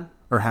has. Yeah.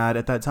 Or had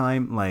at that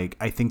time, like,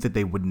 I think that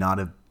they would not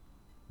have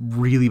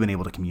really been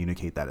able to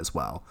communicate that as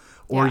well.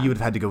 Or you would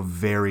have had to go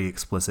very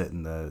explicit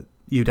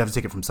you'd have to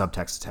take it from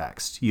subtext to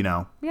text, you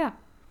know? Yeah.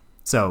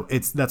 So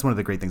that's one of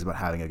the great things about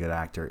having a good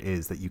actor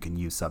is that you can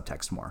use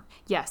subtext more.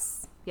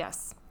 Yes.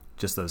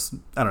 Just those,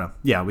 I don't know.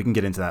 Yeah, we can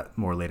get into that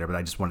more later, but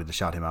I just wanted to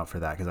shout him out for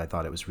that because I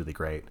thought it was really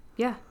great.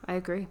 Yeah, I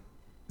agree.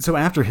 So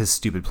after his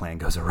stupid plan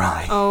goes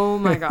awry. Oh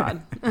my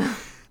God.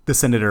 The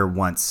senator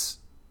wants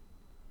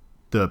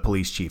the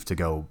police chief to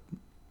go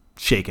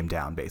shake him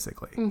down,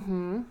 basically.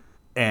 Mm-hmm.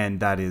 And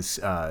that is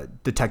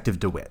Detective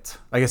DeWitt.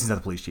 I guess he's not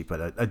the police chief,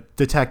 but a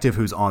detective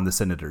who's on the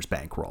senator's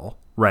bankroll,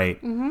 right?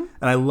 Mm-hmm.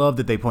 And I love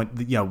that they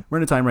we're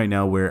in a time right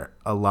now where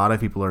a lot of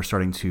people are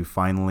starting to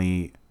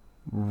finally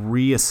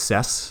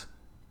reassess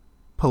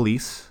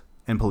police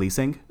and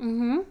policing.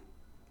 Mm-hmm.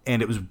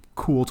 And it was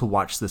cool to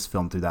watch this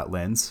film through that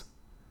lens.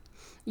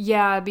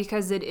 Yeah,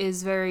 because it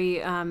is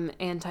very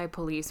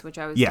anti-police, which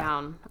I was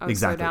down. I was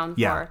so down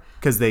for.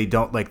 Because they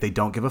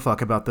don't give a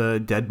fuck about the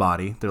dead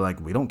body. They're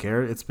like, we don't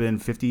care. It's been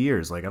 50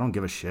 years. Like, I don't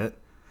give a shit.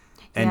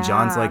 And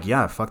John's like,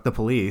 yeah, fuck the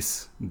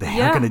police.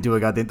 They aren't going to do a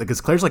goddamn thing.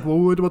 Because Claire's like, well,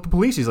 what about the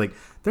police? He's like,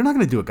 they're not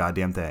going to do a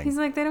goddamn thing. He's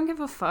like, they don't give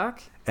a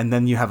fuck. And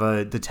then you have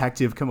a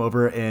detective come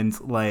over and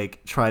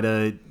like try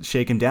to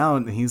shake him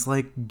down. And he's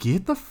like,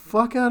 get the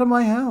fuck out of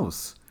my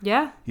house.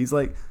 Yeah. He's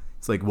like,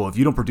 it's like, well, if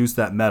you don't produce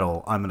that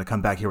metal, I'm going to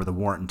come back here with a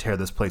warrant and tear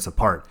this place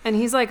apart. And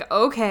he's like,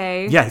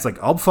 okay. Yeah, he's like,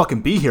 I'll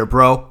fucking be here,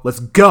 bro. Let's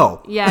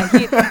go. Yeah.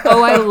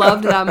 I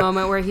loved that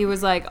moment where he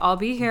was like, I'll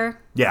be here.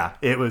 Yeah,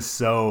 it was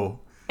so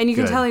And you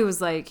good. can tell he was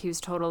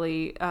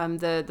totally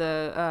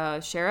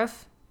the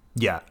sheriff.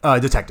 Yeah,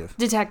 detective.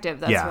 Detective.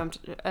 That's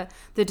what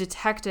the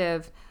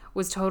detective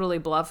was totally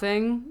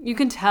bluffing. You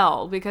can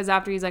tell because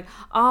after he's like,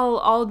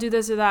 I'll do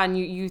this or that, and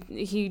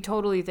he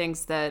totally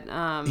thinks that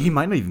he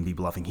might not even be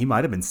bluffing. He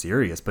might have been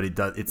serious, but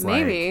it's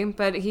maybe. like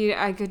But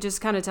I could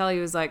just kind of tell he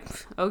was like,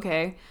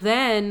 okay.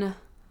 Then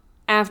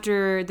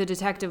after the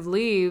detective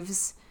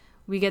leaves,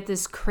 we get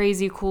this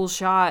crazy cool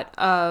shot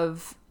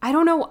of, I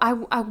don't know.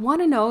 I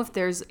want to know if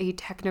there's a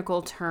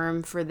technical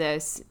term for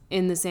this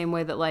in the same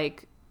way that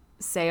like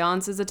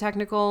seance is a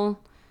technical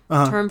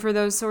term for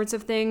those sorts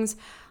of things.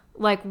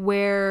 Like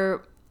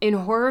where in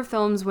horror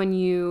films, when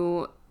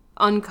you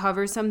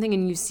uncover something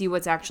and you see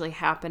what's actually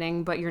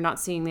happening, but you're not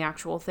seeing the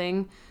actual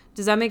thing.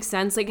 Does that make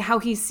sense? Like how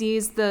he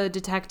sees the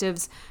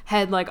detective's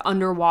head like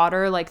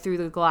underwater, like through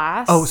the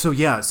glass. Oh, so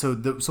yeah. So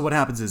what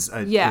happens is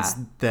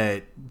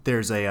that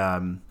there's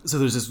there's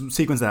this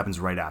sequence that happens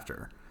right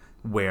after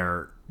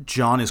where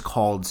John is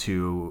called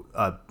to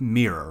a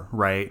mirror,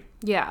 right?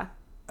 Yeah.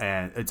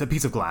 And it's a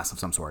piece of glass of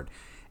some sort.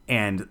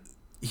 And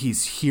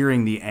he's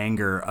hearing the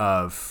anger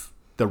of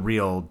the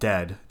real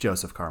dead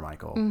Joseph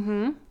Carmichael,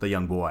 the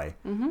young boy.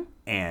 Mm-hmm.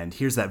 And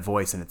hears that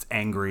voice and it's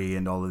angry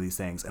and all of these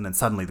things. And then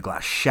suddenly the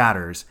glass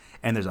shatters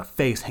and there's a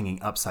face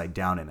hanging upside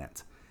down in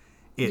it.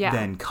 It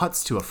then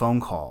cuts to a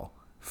phone call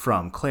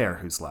from Claire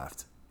who's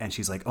left. And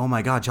she's like, oh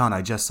my God, John,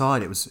 I just saw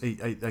it. It was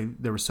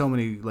there were so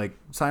many like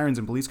sirens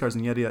and police cars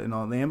and yada and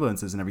all the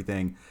ambulances and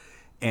everything.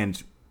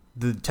 And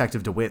the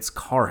Detective DeWitt's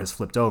car has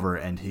flipped over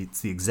and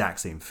it's the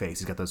exact same face.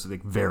 He's got those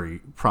like very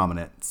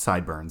prominent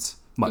sideburns,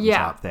 mutton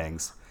chop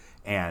things.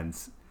 And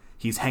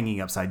he's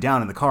hanging upside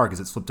down in the car because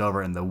it's flipped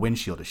over and the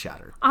windshield is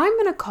shattered. I'm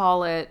going to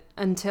call it,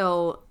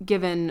 until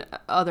given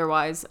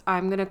otherwise,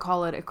 I'm going to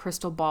call it a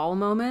crystal ball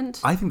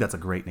moment. I think that's a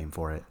great name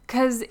for it.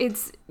 Because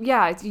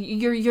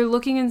you're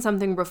looking in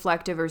something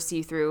reflective or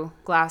see-through,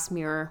 glass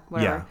mirror,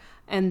 whatever. Yeah.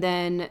 And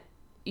then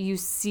you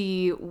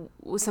see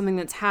something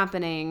that's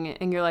happening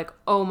and you're like,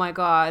 oh my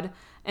God.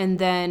 And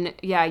then,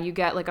 you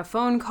get like a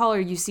phone call or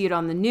you see it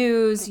on the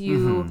news.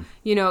 You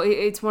know,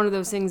 it's one of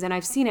those things. And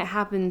I've seen it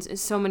happen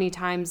so many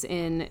times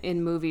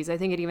in movies. I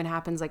think it even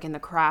happens like in The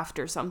Craft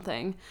or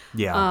something.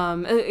 Yeah.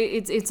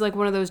 It's like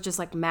one of those just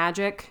like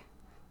magic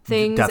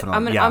things.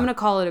 Definitely. I'm gonna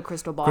call it a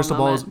crystal ball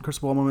moment.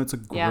 Crystal ball moment's a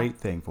great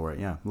thing for it.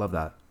 Yeah. Love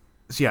that.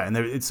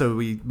 So, so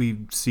we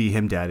see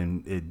him dead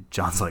and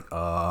John's like,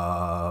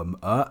 oh.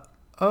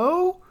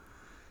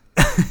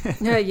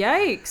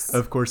 Yikes.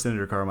 Of course,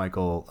 Senator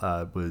Carmichael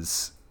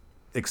was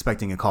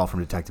expecting a call from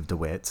Detective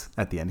DeWitt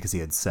at the end because he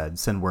had said,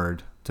 send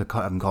word to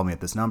have him call me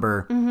at this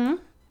number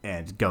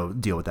and go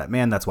deal with that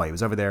man. That's why he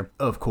was over there.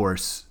 Of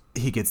course,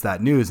 he gets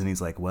that news and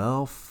he's like,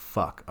 well,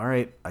 fuck. All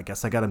right, I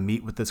guess I got to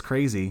meet with this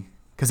crazy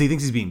because he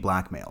thinks he's being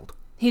blackmailed.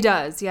 He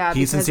does, yeah.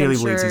 He sincerely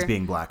believes he's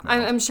being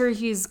blackmailed. I'm sure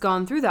he's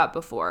gone through that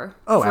before.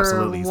 Oh,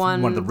 absolutely. He's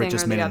one of the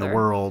richest men in the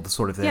world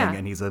sort of thing. Yeah.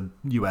 And he's a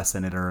U.S.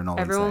 senator and all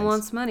these things. Everyone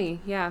wants money,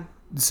 yeah.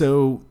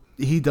 So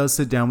he does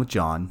sit down with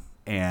John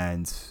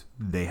and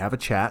they have a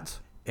chat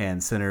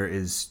and Senator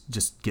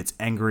just gets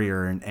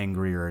angrier and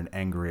angrier and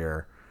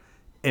angrier.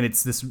 And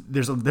it's this,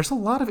 there's a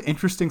lot of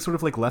interesting sort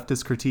of like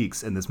leftist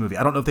critiques in this movie.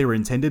 I don't know if they were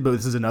intended, but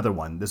this is another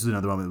one. This is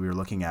another one that we were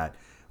looking at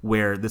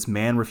where this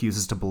man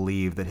refuses to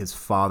believe that his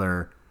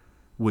father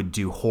would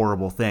do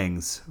horrible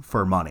things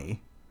for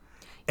money.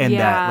 And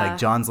that like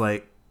John's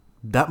like,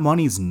 that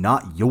money's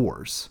not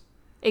yours.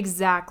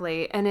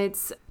 Exactly. And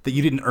it's that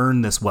you didn't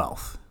earn this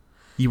wealth.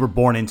 You were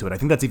born into it. I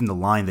think that's even the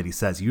line that he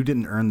says. You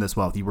didn't earn this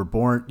wealth. You were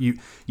born. You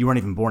weren't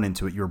even born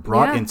into it. You were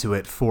brought into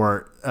it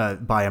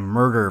by a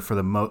murder for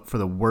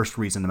the worst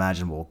reason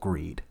imaginable,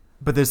 greed.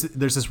 But there's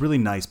this really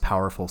nice,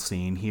 powerful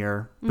scene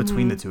here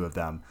between the two of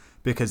them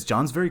because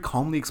John's very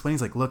calmly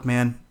explains, like, "Look,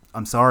 man,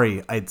 I'm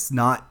sorry. It's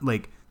not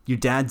like your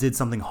dad did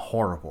something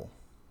horrible."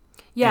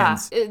 Yeah,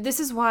 this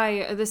is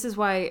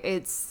why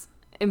it's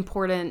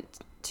important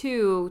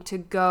to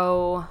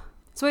go.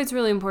 So it's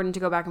really important to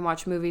go back and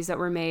watch movies that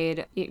were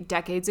made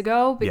decades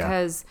ago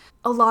because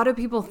a lot of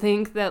people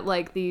think that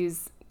like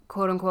these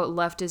quote unquote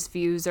leftist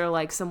views are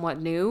like somewhat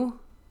new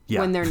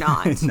when they're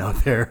not. No,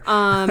 they're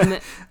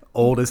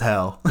old as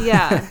hell.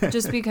 Yeah,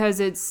 just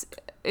because it's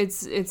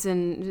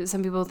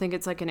some people think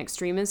it's like an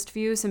extremist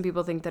view. Some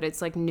people think that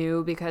it's like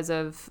new because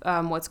of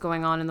what's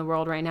going on in the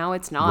world right now.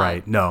 It's not.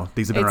 Right. No,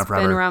 these have been around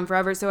forever. It's been around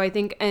forever. So I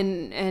think,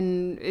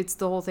 and it's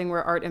the whole thing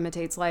where art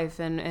imitates life,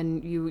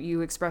 and you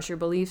express your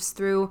beliefs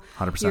through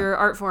 100%. your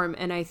art form.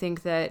 And I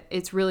think that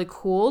it's really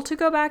cool to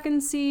go back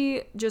and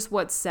see just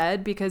what's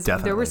said, because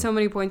there were so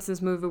many points in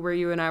this movie where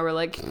you and I were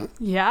like,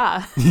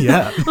 yeah.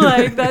 Yeah.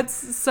 Like that's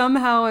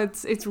somehow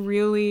it's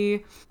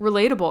really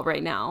relatable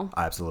right now.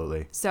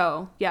 Absolutely.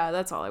 So yeah,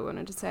 that's all I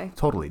wanted to say.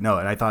 Totally. No,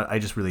 and I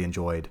just really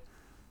enjoyed,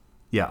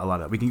 a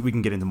lot of, we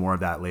can get into more of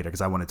that later,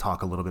 because I want to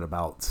talk a little bit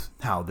about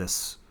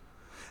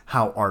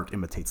how art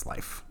imitates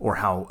life, or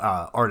how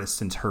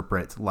artists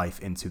interpret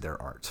life into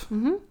their art.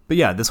 Mm-hmm. But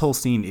yeah, this whole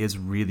scene is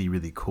really,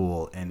 really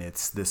cool, and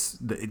it's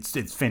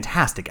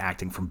fantastic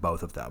acting from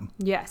both of them.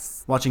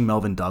 Yes. Watching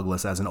Melvin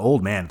Douglas as an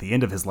old man at the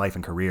end of his life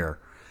and career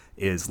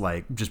is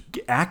like, just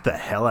act the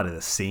hell out of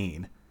the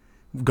scene,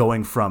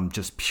 going from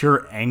just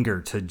pure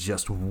anger to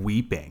just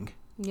weeping.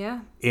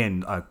 Yeah.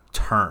 In a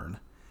turn.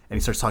 And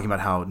he starts talking about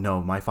how,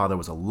 no, my father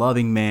was a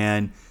loving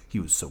man. He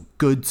was so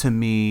good to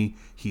me.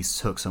 He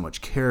took so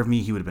much care of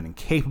me. He would have been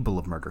incapable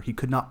of murder. He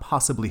could not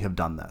possibly have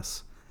done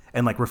this.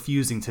 And like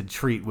refusing to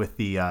treat with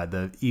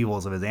the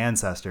evils of his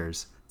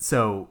ancestors.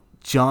 So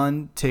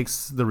John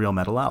takes the real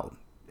medal out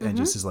and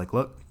just is like,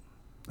 look,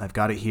 I've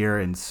got it here.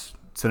 And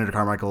Senator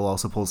Carmichael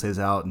also pulls his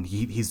out, and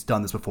he's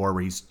done this before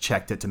where he's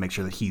checked it to make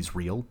sure that he's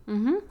real.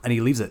 Mm-hmm. And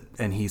he leaves it,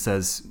 and he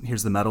says,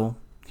 here's the medal.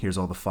 Here's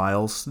all the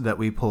files that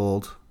we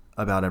pulled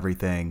about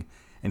everything,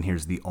 and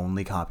here's the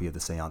only copy of the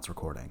seance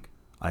recording.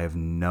 I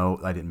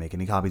didn't make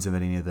any copies of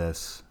any of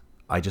this.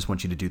 I just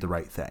want you to do the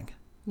right thing.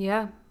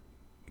 Yeah.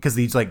 Because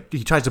he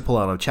tries to pull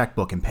out a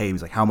checkbook and pay.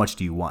 He's like, how much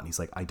do you want? And he's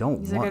like, I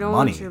don't want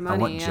money. I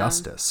want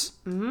justice.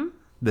 Mm-hmm.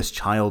 This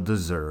child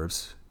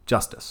deserves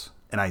justice.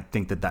 And I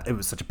think that it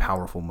was such a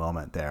powerful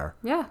moment there.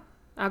 Yeah,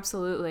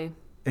 absolutely.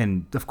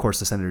 And of course,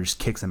 the senator just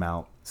kicks him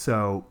out.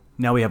 So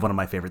now we have one of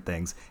my favorite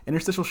things: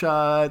 interstitial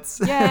shots.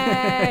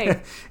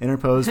 Yay!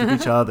 Interposed with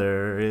each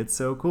other. It's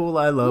so cool.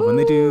 I love when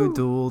they do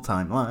dual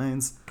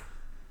timelines,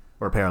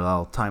 or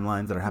parallel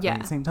timelines that are happening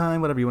at the same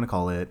time, whatever you want to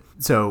call it.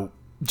 So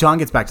John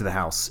gets back to the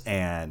house,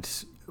 and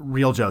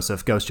real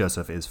Joseph, Ghost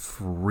Joseph, is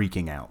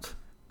freaking out.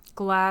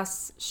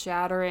 Glass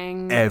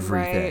shattering.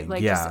 Everything. Right?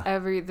 Like just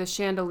the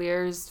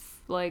chandeliers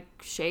like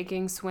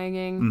shaking,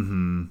 swinging.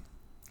 Mm-hmm.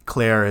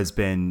 Claire has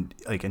been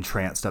like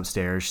entranced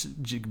upstairs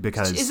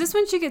because... Is this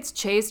when she gets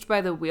chased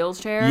by the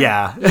wheelchair?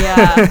 Yeah.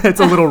 Yeah. It's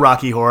a little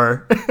Rocky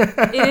Horror.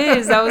 It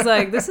is. I was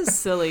like, this is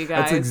silly,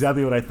 guys. That's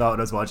exactly what I thought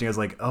when I was watching. I was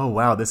like, oh,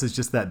 wow, this is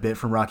just that bit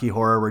from Rocky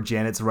Horror where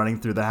Janet's running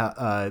through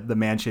the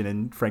mansion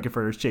and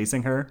Frankenfurter's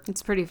chasing her.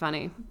 It's pretty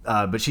funny.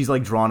 But she's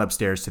like drawn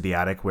upstairs to the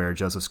attic where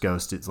Joseph's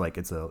ghost is like,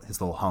 his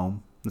little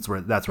home. That's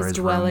where his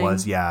room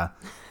was. Yeah.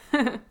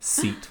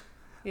 Seat.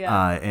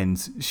 Yeah.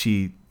 And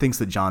she thinks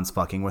that John's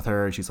fucking with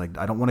her. She's like,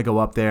 I don't want to go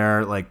up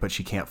there, but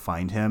she can't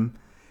find him.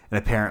 And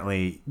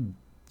apparently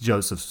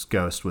Joseph's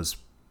ghost was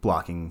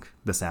blocking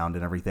the sound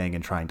and everything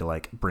and trying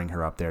to bring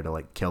her up there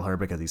to kill her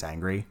because he's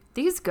angry.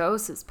 These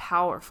ghosts is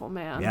powerful,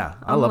 man. Yeah.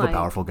 I love a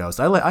powerful ghost.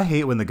 I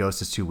hate when the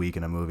ghost is too weak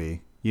in a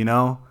movie, you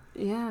know?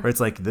 Yeah. Where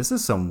it's like, this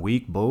is some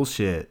weak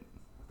bullshit.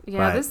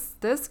 Yeah,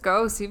 this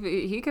ghost,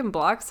 he can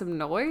block some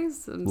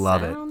noise and love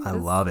sound. It. I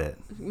love it.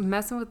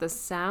 Messing with the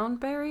sound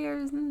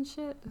barriers and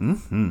shit.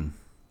 Mm-hmm.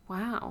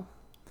 Wow.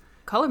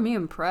 Color me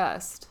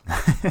impressed.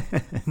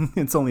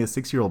 It's only a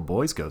 6-year-old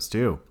boy's ghost,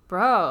 too.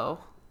 Bro.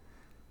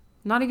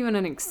 Not even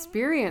an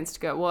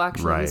experienced ghost. Well,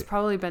 actually, he's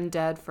probably been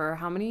dead for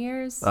how many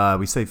years?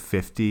 We say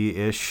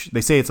 50-ish.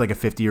 They say it's like a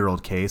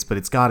 50-year-old case, but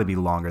it's got to be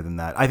longer than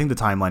that. I think the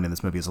timeline in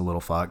this movie is a little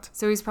fucked.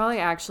 So he's probably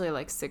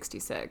actually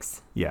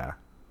 66. Yeah.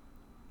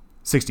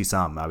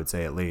 60-some, I would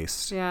say, at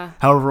least. Yeah.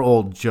 However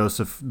old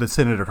the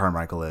Senator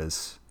Carmichael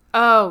is.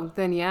 Oh,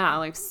 then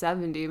yeah,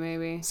 70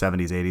 maybe.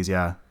 70s, 80s,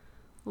 yeah.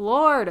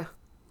 Lord.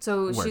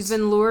 So she's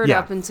been lured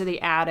up into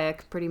the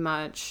attic, pretty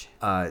much.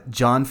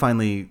 John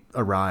finally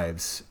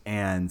arrives,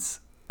 and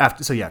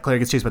Claire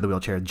gets chased by the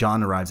wheelchair.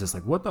 John arrives, is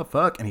like, what the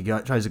fuck? And he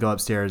tries to go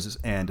upstairs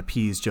and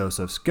appease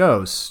Joseph's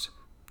ghost.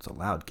 It's a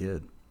loud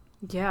kid.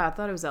 Yeah, I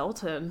thought it was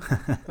Elton.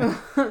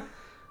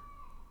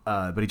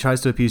 But he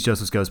tries to appease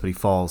Joseph's ghost, but he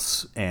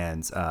falls,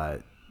 and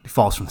he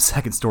falls from the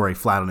second story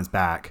flat on his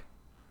back.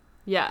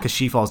 Yeah. Because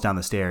she falls down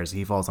the stairs.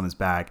 He falls on his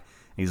back.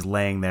 And he's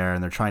laying there,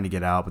 and they're trying to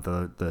get out,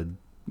 but the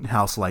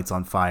house lights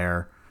on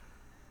fire.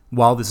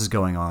 While this is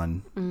going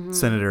on,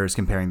 Senator is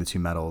comparing the two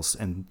medals,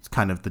 and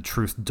kind of the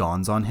truth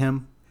dawns on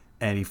him,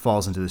 and he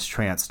falls into this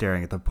trance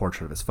staring at the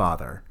portrait of his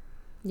father.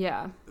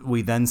 Yeah.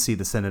 We then see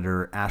the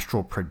Senator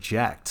astral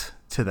project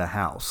to the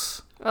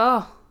house.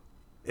 Oh.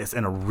 It's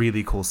in a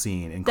really cool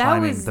scene and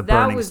climbing the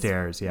burning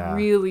stairs. Yeah,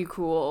 really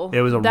cool.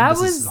 It was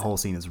this whole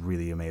scene is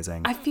really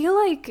amazing. I feel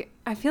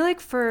like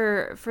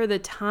for the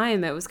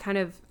time it was kind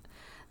of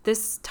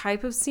this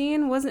type of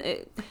scene, wasn't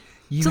it?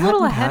 It's a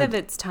little ahead of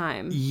its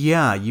time.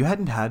 Yeah, you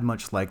hadn't had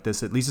much like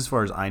this, at least as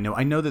far as I know.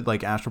 I know that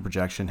like astral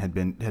projection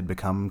had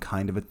become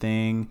kind of a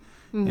thing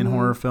in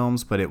horror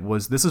films, but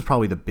this is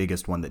probably the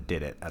biggest one that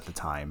did it at the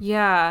time.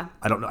 Yeah.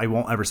 I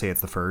won't ever say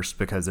it's the first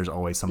because there's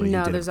always somebody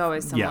who did there's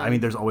always someone. Yeah, I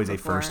mean there's always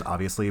before. a first,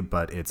 obviously,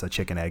 but it's a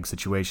chicken egg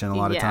situation a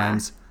lot of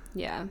times.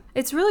 Yeah.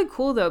 It's really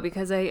cool though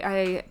because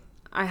I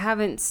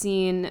haven't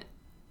seen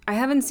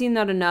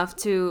that enough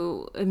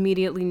to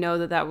immediately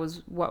know that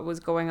was what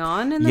was going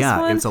on in this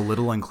one. Yeah, it's a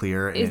little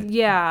unclear.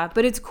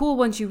 But it's cool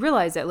once you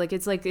realize it. Like,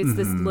 it's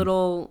this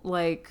little,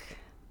 like,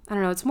 I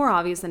don't know, it's more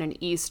obvious than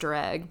an Easter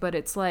egg, but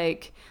it's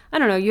like, I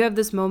don't know, you have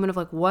this moment of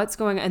like, what's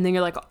going on? And then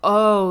you're like,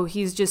 oh,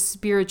 he's just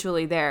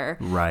spiritually there.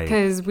 Right.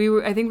 Because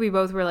I think we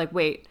both were like,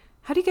 wait,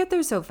 how do you get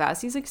there so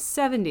fast? He's like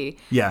 70.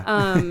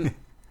 Yeah.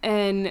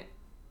 And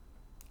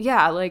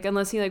yeah, like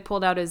unless he like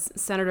pulled out his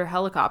Senator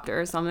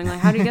helicopter or something, like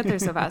how do you get there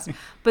so fast?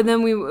 But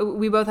then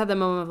we both had the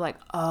moment of like,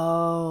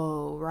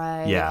 oh,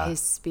 right. Yeah.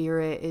 His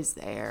spirit is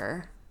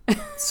there.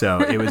 So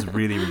it was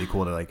really, really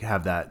cool to like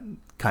have that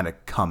kind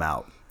of come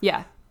out.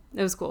 Yeah.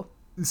 It was cool.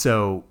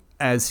 So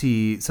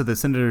the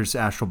senator's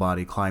astral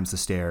body climbs the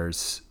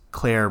stairs.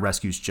 Claire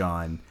rescues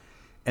John,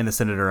 and the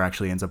senator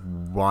actually ends up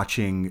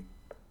watching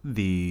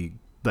the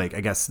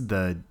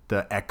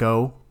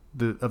echo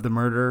of the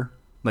murder.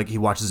 Like he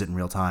watches it in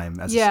real time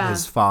as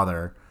his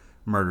father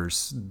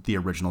murders the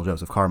original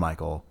Joseph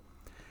Carmichael,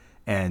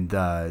 and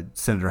the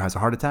senator has a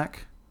heart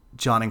attack.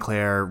 John and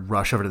Claire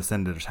rush over to the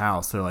senator's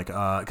house. They're like,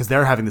 because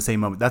they're having the same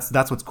moment.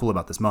 That's what's cool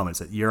about this moment, is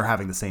that you're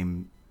having the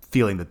same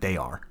feeling that they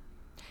are.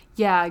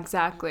 Yeah,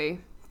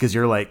 exactly. Because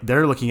you're like,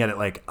 they're looking at it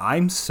like,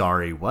 I'm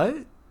sorry,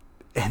 what?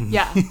 And,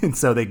 and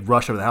so they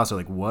rush over to the house. They're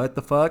like, what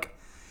the fuck?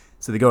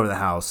 So they go over to the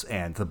house,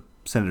 and the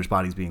senator's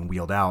body's being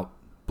wheeled out,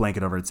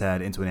 blanket over its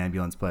head, into an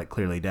ambulance, but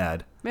clearly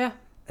dead. Yeah.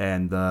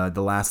 And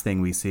the last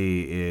thing we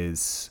see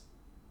is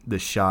the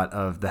shot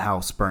of the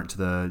house burnt to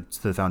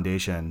the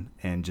foundation,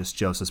 and just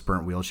Joseph's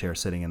burnt wheelchair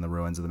sitting in the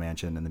ruins of the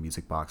mansion, and the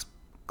music box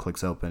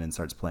clicks open and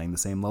starts playing the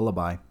same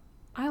lullaby.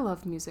 I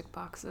love music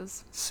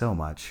boxes. So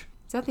much.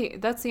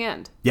 That's the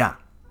end. Yeah.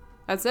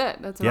 That's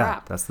it. That's a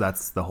wrap.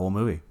 That's the whole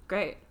movie.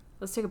 Great.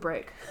 Let's take a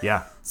break.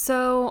 Yeah.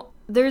 So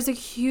there's a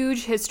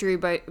huge history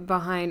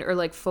behind, or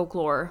like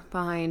folklore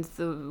behind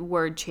the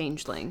word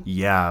changeling.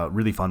 Yeah,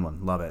 really fun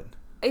one. Love it.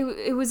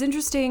 It was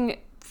interesting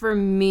for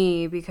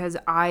me because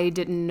I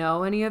didn't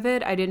know any of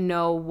it. I didn't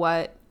know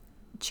what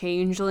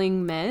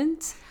changeling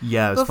meant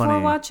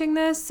before watching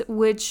this,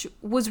 which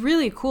was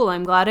really cool.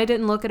 I'm glad I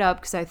didn't look it up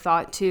because I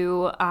thought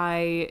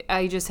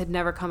I just had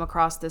never come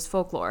across this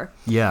folklore.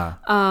 Yeah.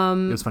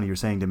 It was funny you were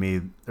saying to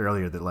me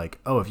earlier that like,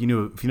 oh, if you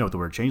know what the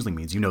word changeling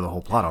means, you know the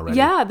whole plot already.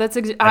 Yeah, that's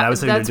what I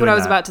was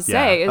about to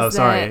say. Yeah.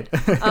 Sorry.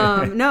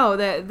 No,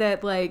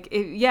 that like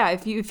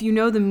if you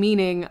know the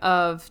meaning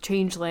of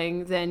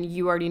changeling, then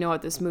you already know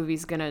what this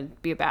movie's gonna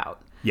be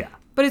about. Yeah.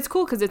 But it's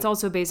cool because it's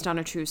also based on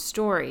a true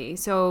story.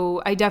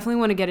 So I definitely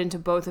want to get into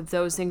both of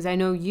those things. I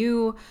know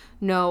you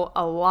know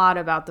a lot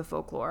about the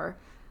folklore.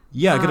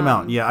 Yeah, a good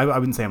amount. Yeah, I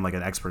wouldn't say I'm like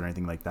an expert or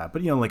anything like that.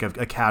 But, like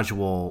a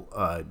casual...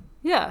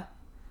 yeah.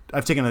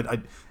 I've taken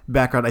a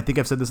background. I think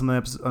I've said this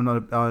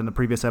on a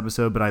previous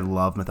episode, but I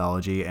love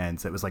mythology.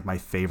 And it was like my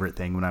favorite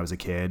thing when I was a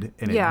kid.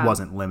 And it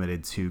wasn't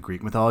limited to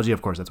Greek mythology.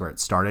 Of course, that's where it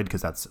started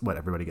because that's what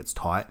everybody gets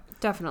taught.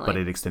 Definitely. But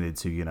it extended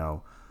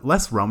to,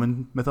 less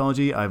Roman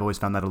mythology. I've always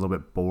found that a little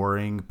bit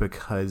boring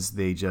because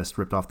they just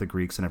ripped off the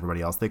Greeks and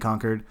everybody else they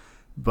conquered.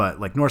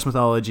 But like Norse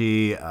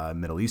mythology,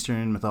 Middle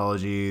Eastern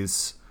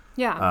mythologies,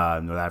 North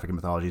African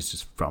mythologies,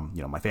 just from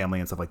my family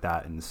and stuff like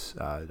that, and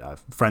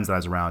friends that I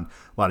was around.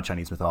 A lot of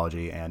Chinese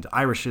mythology, and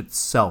Irish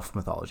itself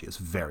mythology is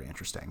very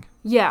interesting.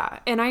 Yeah,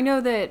 and I know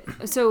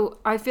that. So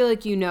I feel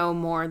like you know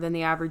more than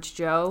the average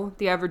Joe.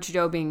 The average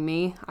Joe being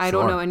me. I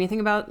don't know anything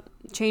about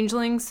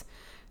changelings.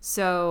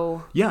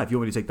 So yeah, if you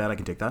want me to take that, I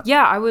can take that.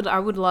 Yeah, I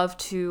would love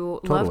to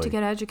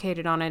get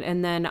educated on it,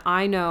 and then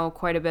I know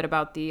quite a bit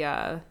about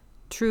the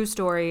true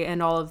story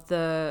and all of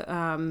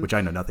the which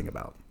I know nothing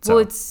about. So.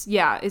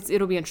 Well,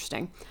 it'll be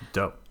interesting.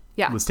 Dope.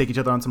 Yeah, let's take each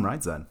other on some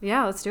rides then.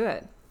 Yeah, let's do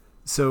it.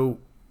 So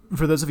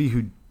for those of you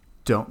who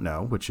don't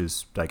know, which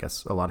is I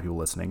guess a lot of people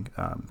listening,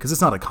 because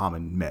it's not a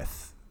common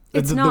myth.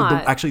 It's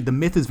not. Actually, the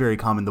myth is very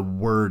common. The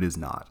word is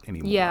not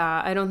anymore.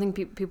 Yeah, I don't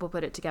think people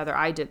put it together.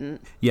 I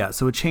didn't. Yeah,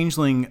 so a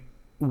changeling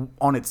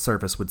on its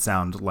surface would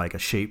sound like a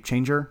shape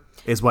changer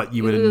is what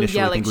you would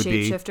initially think would be.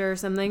 Yeah, like shapeshifter or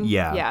something.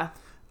 Yeah.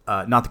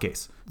 Not the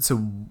case.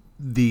 So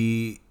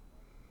the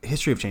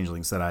history of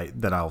changelings that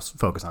I'll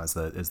focus on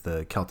is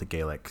the Celtic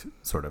Gaelic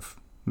sort of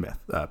myth,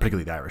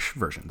 particularly the Irish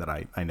version that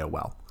I know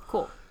well.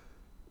 Cool.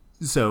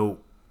 So,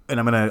 and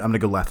I'm gonna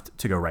go left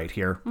to go right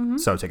here. Mm-hmm.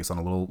 So take us on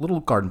a little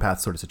garden path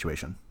sort of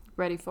situation.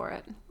 Ready for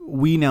it.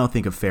 We now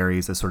think of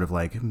fairies as sort of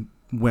like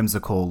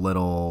whimsical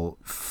little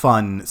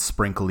fun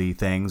sprinkly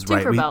things,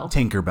 right?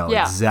 Tinkerbell,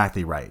 yeah.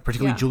 Exactly right.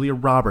 Particularly Julia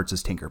Roberts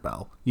as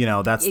Tinkerbell.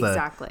 That's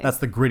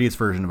the grittiest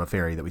version of a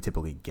fairy that we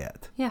typically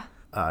get. Yeah.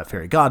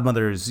 Fairy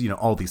godmothers,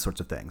 all these sorts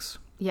of things.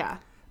 Yeah.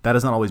 That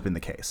has not always been the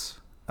case.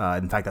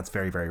 In fact, that's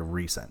very, very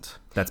recent.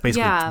 That's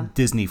basically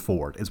Disney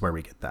Ford is where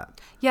we get that.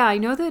 Yeah, I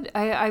know that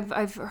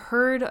I've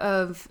heard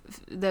of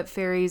that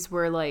fairies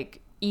were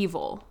like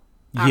evil,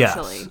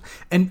 actually. Yes.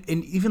 And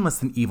even less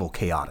than evil,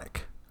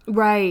 chaotic.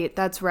 Right,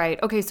 that's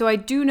right. Okay, so I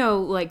do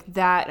know like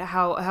that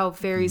how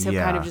fairies have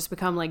kind of just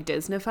become like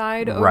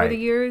Disneyfied over the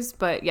years,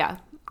 but yeah,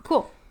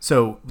 cool.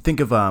 So think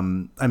of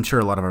I'm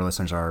sure a lot of our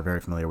listeners are very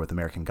familiar with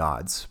American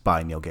Gods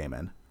by Neil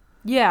Gaiman.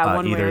 Yeah,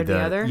 one way or the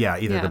other. Yeah,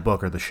 either the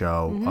book or the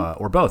show,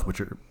 or both,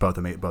 which are both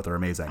are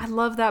amazing. I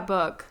love that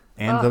book.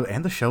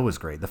 And the show was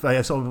great.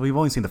 So we've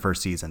only seen the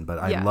first season, but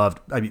I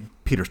loved.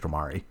 Peter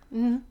Stormare.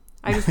 Mm-hmm.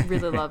 I just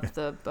really loved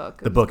the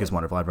book. The book is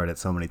wonderful. I've read it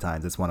so many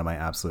times. It's one of my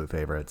absolute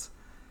favorites.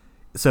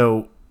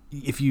 So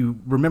if you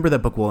remember that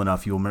book well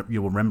enough, you'll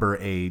remember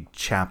a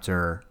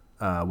chapter,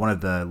 one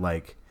of the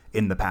like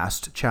in the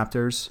past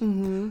chapters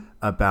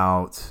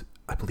about.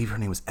 I believe her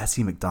name was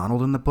Essie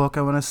McDonald in the book,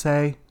 I want to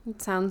say.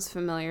 It sounds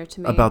familiar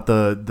to me. About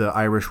the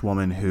Irish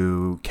woman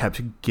who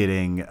kept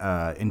getting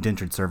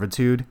indentured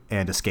servitude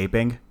and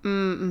escaping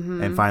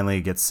and finally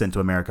gets sent to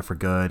America for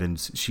good. And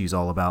she's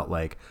all about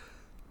like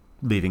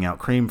leaving out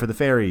cream for the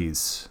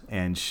fairies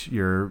and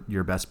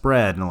your best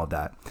bread and all of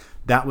that.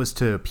 That was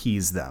to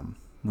appease them,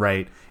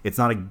 right? It's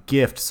not a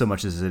gift so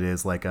much as it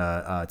is like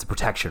it's a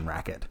protection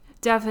racket.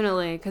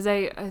 Definitely, because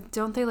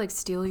don't they like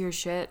steal your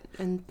shit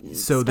and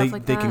so stuff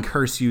like that? They can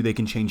curse you, they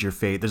can change your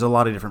fate. There's a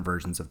lot of different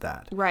versions of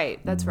that.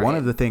 Right, that's right. One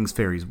of the things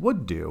fairies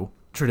would do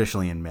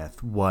traditionally in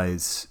myth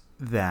was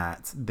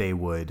that they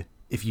would,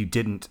 if you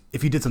did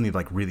something that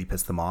like really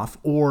pissed them off,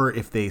 or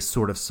if they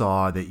sort of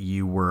saw that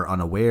you were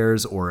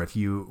unawares, or if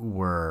you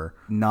were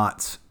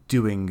not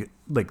doing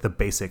like the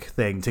basic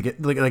thing to get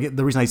like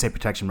the reason I say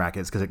protection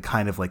racket is because it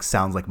kind of like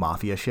sounds like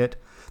mafia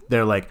shit.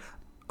 They're like,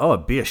 oh,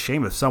 it'd be a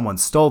shame if someone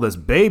stole this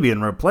baby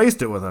and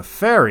replaced it with a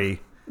fairy.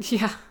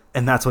 Yeah.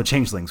 And that's what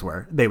changelings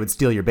were. They would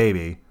steal your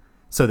baby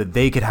so that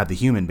they could have the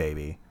human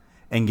baby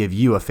and give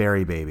you a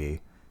fairy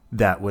baby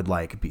that would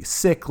like be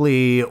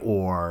sickly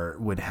or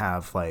would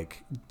have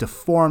like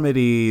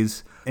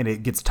deformities. And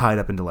it gets tied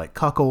up into like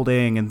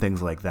cuckolding and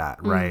things like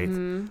that, right?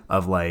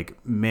 Of like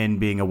men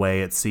being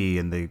away at sea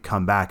and they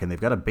come back and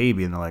they've got a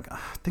baby and they're like, I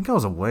think I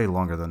was away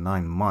longer than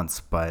 9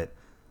 months, but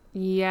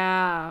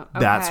yeah, okay.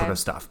 That sort of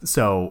stuff.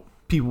 So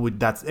people would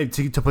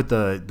to put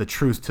the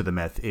truth to the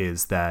myth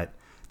is that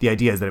the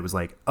idea is that it was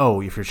like,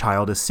 oh, if your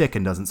child is sick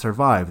and doesn't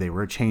survive, they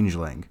were a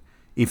changeling.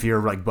 If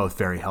you're like both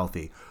very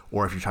healthy,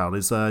 or if your child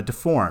is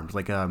deformed,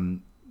 like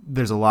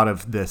there's a lot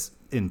of this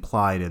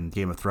implied in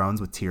Game of Thrones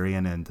with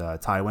Tyrion and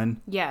Tywin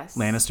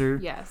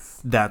Lannister.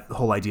 Yes, that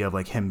whole idea of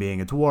like him being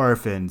a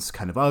dwarf and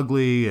kind of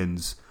ugly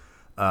and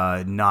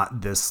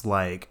not this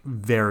like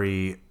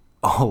very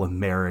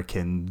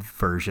all-American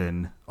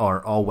version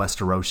or all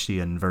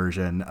Westerosian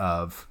version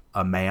of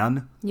a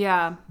man.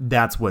 Yeah.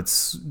 That's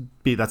what's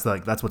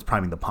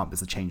priming the pump is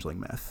the changeling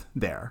myth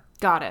there.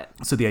 Got it.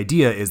 So the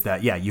idea is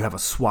that, you have a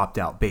swapped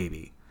out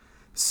baby.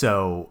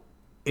 So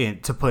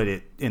to put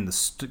it in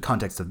the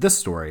context of this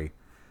story,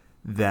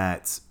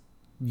 that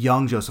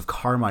young Joseph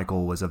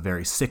Carmichael was a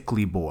very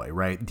sickly boy,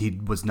 right? He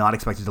was not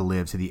expected to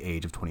live to the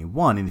age of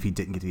 21. And if he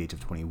didn't get to the age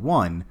of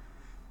 21,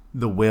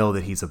 the will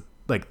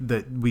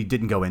that we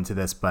didn't go into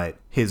this, but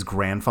his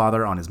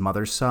grandfather on his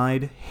mother's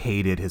side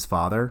hated his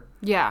father.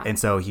 Yeah. And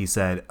so he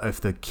said, if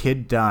the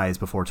kid dies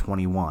before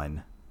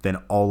 21, then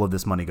all of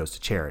this money goes to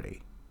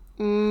charity.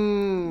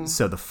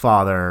 So the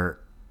father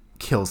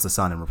kills the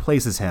son and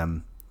replaces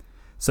him.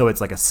 So it's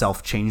like a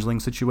self-changeling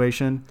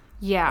situation.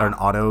 Yeah. Or an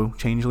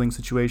auto-changeling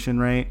situation,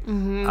 right?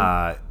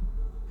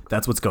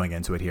 That's what's going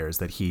into it here, is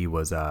that he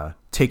was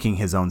taking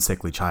his own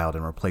sickly child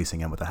and replacing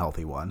him with a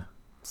healthy one.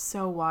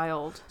 So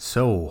wild.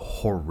 So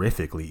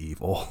horrifically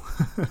evil.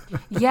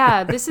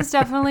 Yeah, this is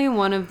definitely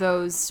one of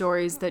those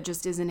stories that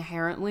just is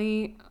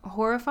inherently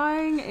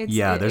horrifying.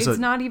 It's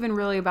not even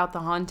really about the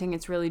haunting.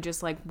 It's really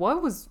just like,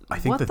 what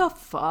the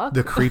fuck?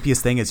 The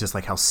creepiest thing is just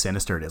like how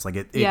sinister it is. Like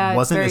it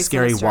wasn't as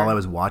scary sinister while I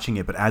was watching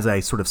it, but as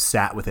I sort of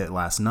sat with it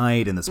last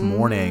night and this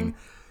morning,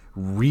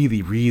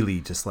 really,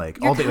 really just like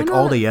all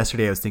day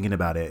yesterday I was thinking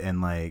about it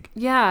and like.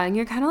 Yeah, and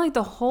you're kind of like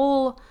the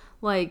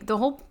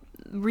whole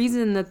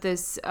reason that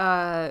this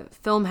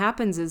film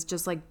happens is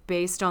just like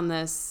based on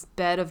this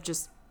bed of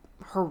just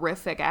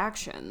horrific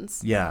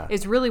actions. Yeah.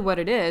 It's really what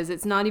it is.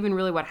 It's not even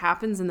really what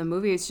happens in the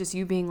movie. It's just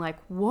you being like,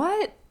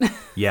 what?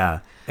 Yeah.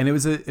 And it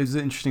was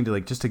interesting to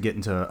like, just to get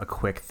into a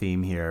quick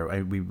theme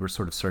here. We were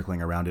sort of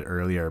circling around it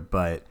earlier,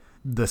 but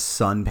the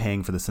son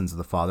paying for the sins of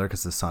the father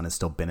because the son is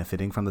still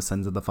benefiting from the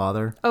sins of the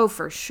father. Oh,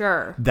 for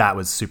sure. That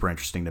was super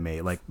interesting to me.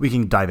 Like, we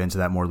can dive into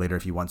that more later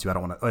if you want to. I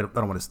don't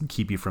want to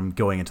keep you from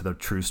going into the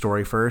true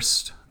story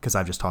first because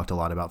I've just talked a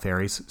lot about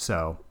fairies.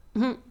 So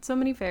so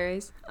many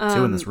fairies.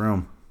 2 in this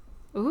room.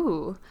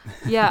 Ooh,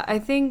 yeah. I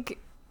think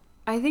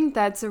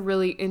that's a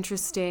really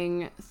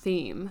interesting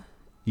theme.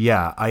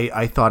 Yeah,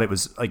 I thought it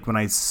was like when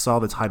I saw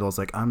the title, I was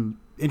like, I'm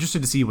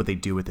interested to see what they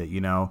do with it.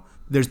 You know,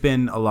 there's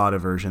been a lot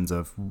of versions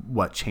of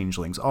what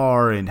changelings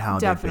are and how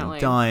they've been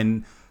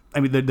done. I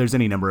mean, there's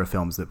any number of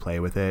films that play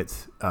with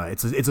it.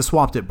 It's a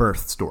swapped at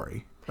birth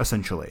story,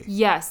 essentially.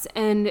 Yes,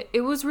 and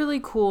it was really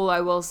cool,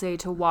 I will say,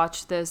 to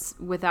watch this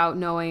without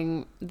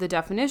knowing the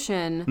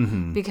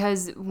definition,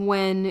 because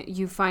when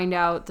you find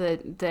out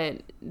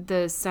that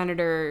the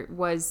senator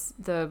was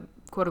the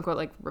quote unquote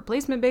like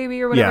replacement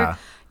baby or whatever,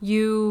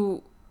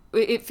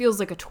 it feels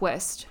like a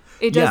twist.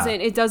 It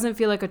doesn't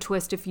feel like a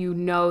twist if you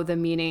know the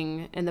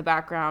meaning and the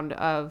background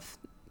of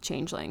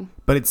Changeling.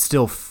 But it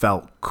still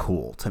felt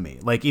cool to me.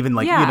 Like even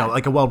like you know,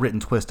 like a well-written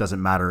twist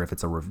doesn't matter if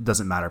it's a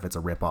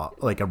rip off,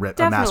 like a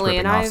mask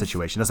ripping off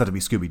situation. It doesn't have to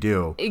be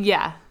Scooby-Doo.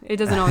 Yeah, it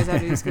doesn't always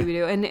have to be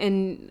Scooby-Doo.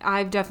 And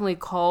I've definitely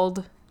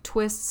called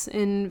twists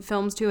in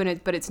films too,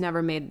 but it's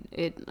never made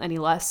it any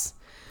less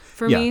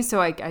for me. So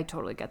I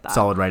totally get that.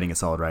 Solid writing is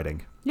solid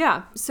writing.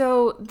 Yeah.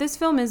 So this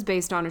film is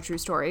based on a true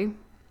story.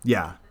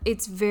 Yeah.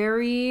 It's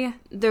there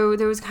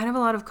was kind of a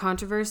lot of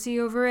controversy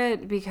over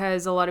it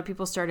because a lot of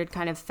people started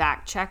kind of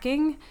fact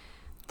checking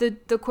the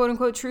quote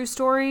unquote true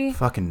story.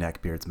 Fucking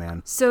neckbeards,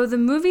 man. So the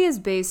movie is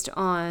based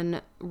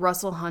on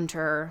Russell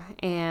Hunter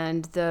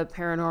and the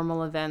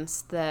paranormal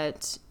events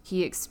that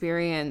he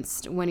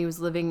experienced when he was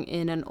living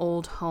in an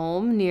old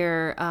home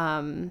near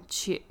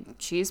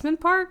Cheeseman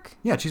Park?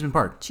 Yeah, Cheeseman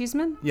Park.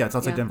 Cheeseman? Yeah, it's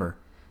outside Denver.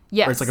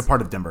 Yes. Or it's like a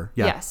part of Denver.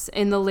 Yeah. Yes,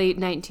 in the late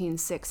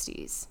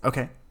 1960s.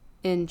 Okay.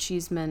 In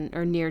Cheeseman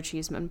or near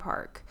Cheeseman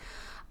Park.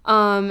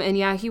 And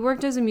yeah, he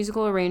worked as a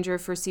musical arranger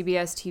for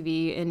CBS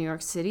TV in New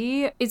York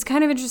City. It's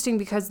kind of interesting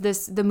because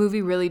the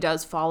movie really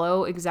does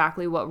follow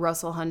exactly what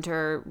Russell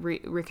Hunter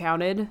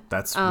recounted.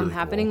 That's really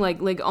happening,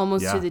 cool. like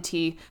almost to the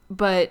T.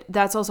 But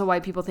that's also why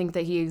people think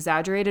that he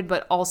exaggerated.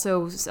 But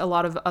also, a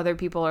lot of other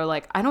people are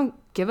like, I don't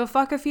give a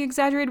fuck if he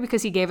exaggerated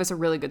because he gave us a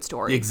really good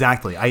story.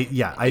 Exactly. I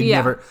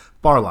never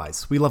bar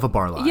lies. We love a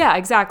bar lie. Yeah,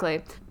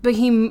 exactly. But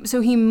he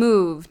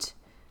moved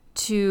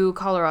to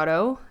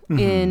Colorado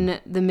in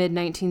the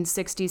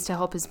mid-1960s to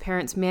help his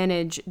parents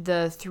manage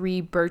the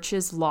Three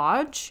Birches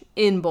Lodge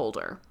in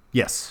Boulder.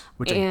 Yes,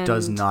 which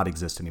does not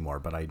exist anymore,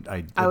 but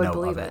I would know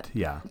believe of it.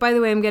 Yeah. By the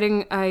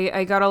way,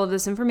 I got all of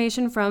this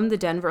information from the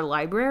Denver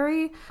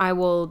Library. I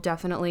will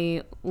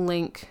definitely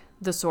link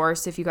the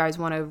source if you guys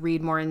want to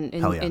read more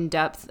in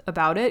depth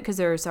about it, because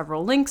there are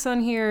several links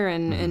on here,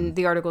 and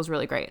the article is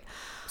really great.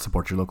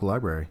 Support your local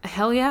library.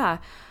 Hell yeah.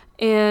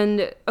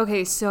 And,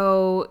 okay,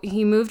 so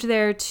he moved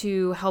there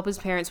to help his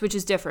parents, which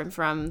is different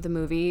from the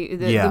movie.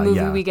 The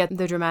movie, we get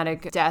the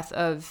dramatic death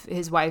of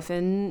his wife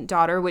and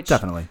daughter, which...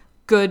 Definitely.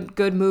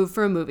 Good move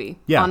for a movie.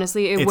 Yeah.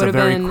 Honestly, it would have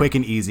been... It's a very quick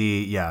and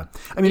easy, yeah.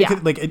 I mean,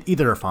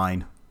 either are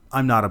fine.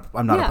 I'm not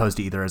opposed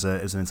to either as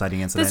an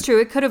inciting incident. That's true.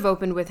 It could have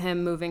opened with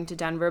him moving to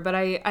Denver, but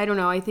I don't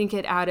know. I think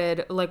it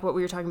added, like what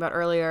we were talking about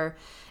earlier,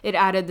 it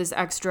added this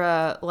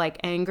extra, like,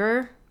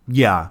 anger.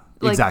 Yeah.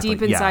 Like exactly.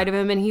 deep inside of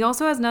him, and he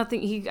also has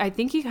nothing. I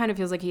think he kind of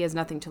feels like he has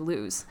nothing to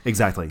lose.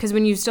 Exactly. Because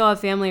when you still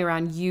have family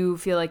around, you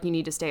feel like you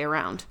need to stay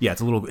around. Yeah,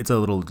 it's a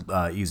little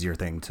easier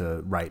thing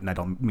to write, and I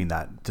don't mean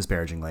that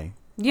disparagingly.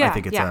 Yeah, I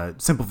think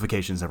it's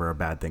simplification is never a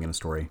bad thing in a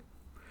story.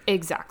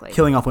 Exactly.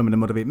 Killing off women to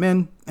motivate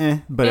men,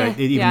 but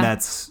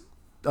that's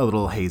a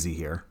little hazy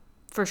here.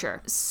 For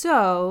sure.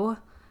 So,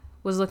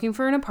 was looking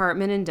for an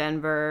apartment in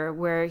Denver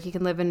where he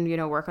can live and,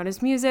 work on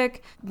his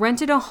music.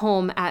 Rented a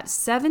home at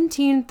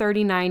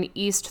 1739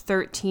 East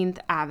 13th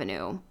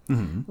Avenue,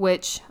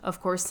 which,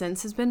 of course,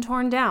 since has been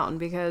torn down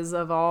because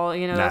of all,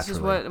 that's just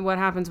what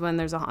happens when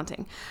there's a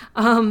haunting.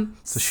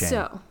 It's a shame.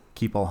 So,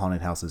 keep all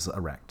haunted houses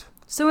erect.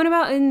 So, in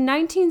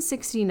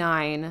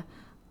 1969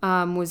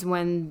 was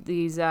when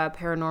these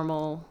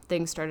paranormal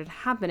things started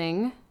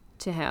happening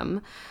to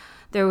him.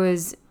 There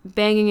was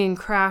banging and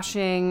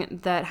crashing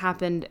that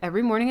happened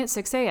every morning at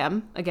 6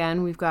 a.m.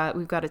 Again, we've got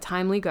a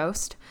timely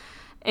ghost.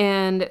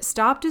 And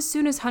stopped as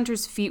soon as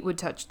Hunter's feet would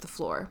touch the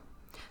floor.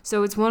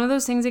 So it's one of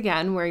those things,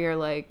 again, where you're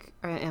like,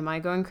 am I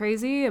going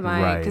crazy?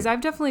 Because I've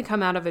definitely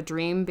come out of a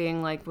dream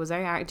being like,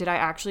 did I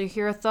actually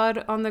hear a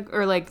thud on the,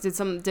 or like,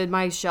 did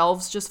my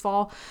shelves just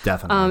fall?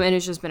 Definitely. And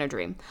it's just been a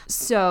dream.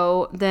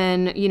 So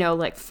then,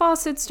 like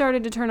faucets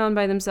started to turn on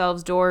by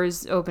themselves,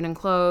 doors open and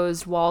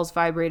closed, walls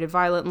vibrated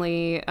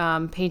violently,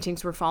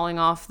 paintings were falling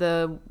off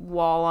the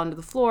wall onto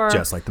the floor.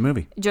 Just like the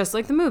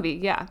movie.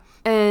 Yeah.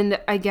 And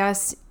I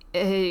guess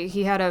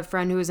he had a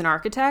friend who was an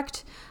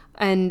architect,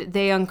 and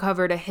they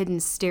uncovered a hidden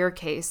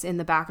staircase in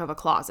the back of a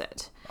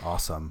closet.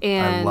 Awesome.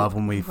 And, I love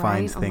when we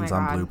find things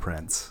on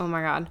blueprints. Oh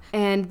my God.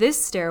 And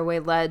this stairway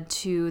led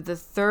to the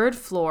third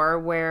floor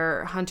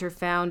where Hunter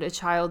found a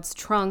child's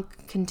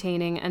trunk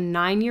containing a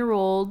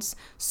 9-year-old's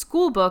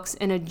school books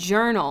and a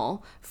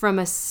journal from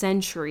a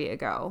century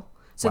ago.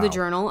 So the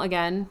journal,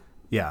 again,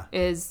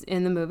 is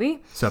in the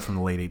movie. So from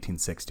the late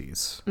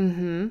 1860s.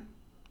 Mm-hmm.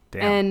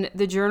 Damn. And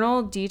the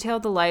journal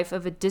detailed the life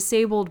of a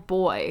disabled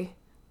boy,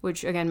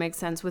 which again makes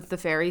sense with the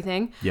fairy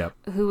thing,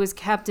 who was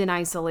kept in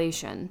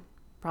isolation,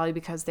 probably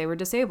because they were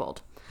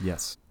disabled.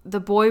 Yes.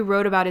 The boy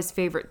wrote about his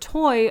favorite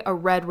toy, a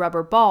red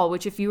rubber ball,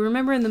 which if you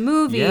remember in the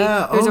movie,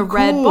 there's a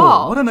red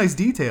ball. What a nice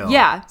detail.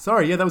 Yeah.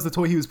 Sorry, that was the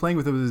toy he was playing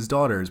with his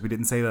daughters. We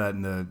didn't say that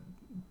in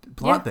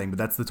plot thing, but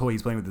that's the toy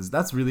he's playing with.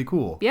 That's really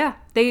cool. Yeah,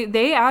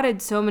 they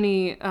added so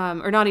many,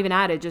 or not even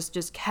added,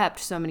 just kept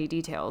so many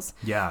details.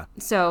 Yeah.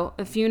 So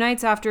a few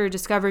nights after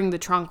discovering the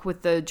trunk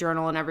with the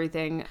journal and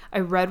everything,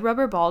 a red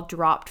rubber ball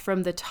dropped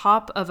from the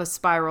top of a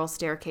spiral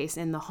staircase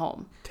in the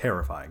home.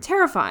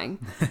 Terrifying.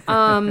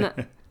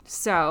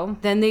 So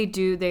then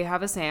they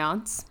have a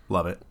seance.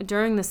 Love it.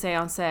 During the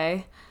seance,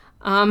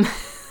 I'm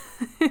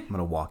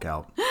gonna walk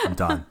out. I'm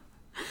done.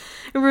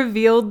 it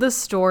revealed the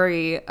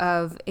story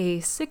of a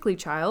sickly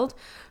child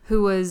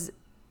who was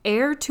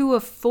heir to a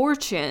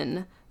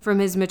fortune from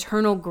his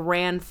maternal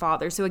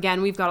grandfather. So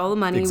again, we've got all the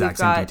money. Exact we've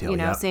got, same detail,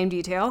 yep. Same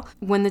detail.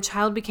 When the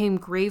child became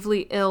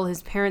gravely ill,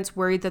 his parents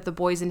worried that the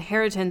boy's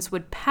inheritance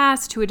would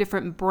pass to a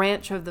different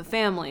branch of the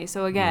family.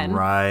 So again,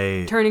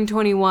 right. Turning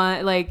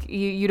 21, like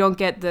you don't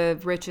get the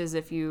riches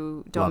if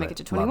you don't make it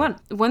to 21.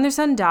 Love When their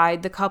son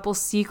died, the couple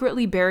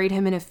secretly buried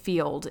him in a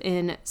field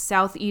in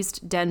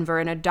southeast Denver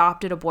and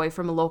adopted a boy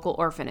from a local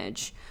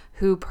orphanage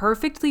who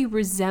perfectly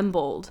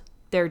resembled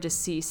their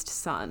deceased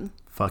son.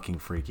 Fucking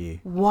freaky.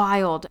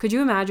 Wild. Could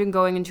you imagine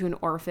going into an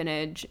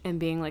orphanage and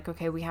being like,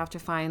 okay, we have to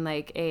find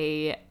like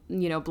a,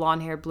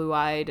 blonde-haired,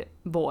 blue-eyed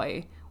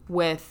boy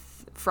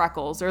with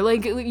freckles, or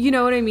like, you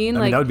know what I mean?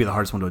 I mean, that would be the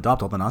hardest one to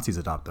adopt. All the Nazis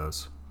adopt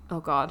those.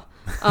 Oh God.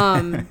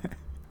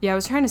 Yeah, I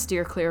was trying to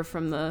steer clear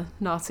from the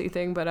Nazi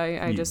thing, but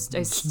I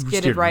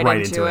skidded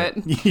right into it.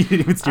 You didn't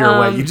even steer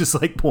away. You just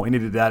like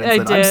pointed it at it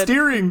and said, I'm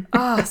steering.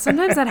 Oh,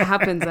 sometimes that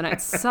happens and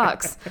it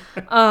sucks.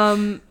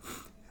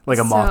 Like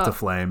a moth to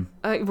flame.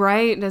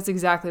 Right? That's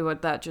exactly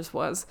what that just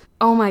was.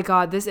 Oh my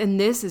God, this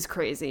is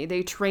crazy.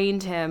 They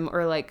trained him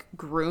or like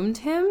groomed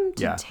him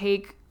to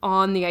take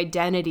on the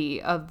identity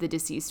of the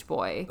deceased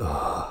boy.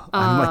 Ugh,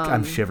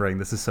 I'm shivering.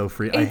 This is so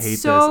freaky. I hate this.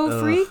 It's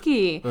so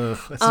freaky. Ugh.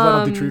 This is why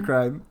I don't do true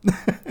crime.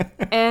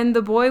 And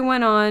the boy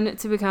went on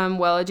to become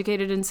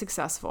well-educated and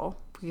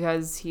successful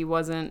because he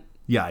wasn't.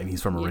 Yeah, and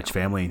he's from a rich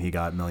family and he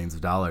got millions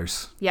of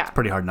dollars. Yeah. It's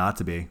pretty hard not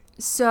to be.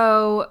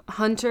 So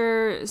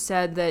Hunter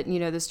said that,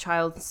 this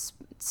child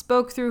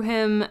spoke through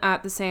him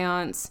at the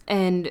seance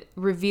and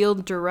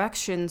revealed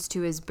directions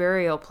to his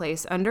burial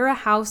place under a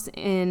house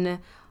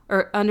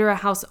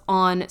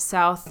on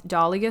South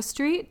Dahlia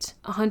Street.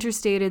 Hunter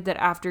stated that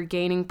after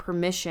gaining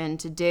permission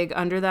to dig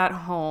under that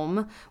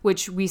home,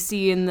 which we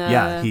see in the...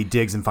 Yeah, he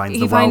digs and finds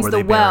the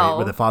well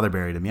where the father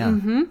buried him,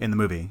 in the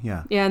movie,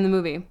 yeah. Yeah, in the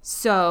movie.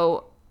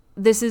 So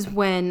this is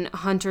when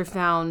Hunter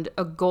found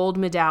a gold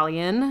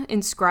medallion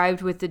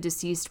inscribed with the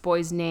deceased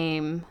boy's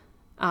name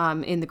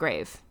in the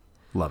grave.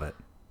 Love it.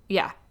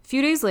 Yeah. A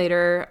few days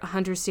later,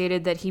 Hunter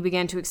stated that he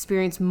began to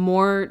experience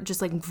more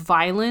just like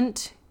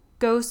violent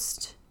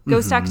ghost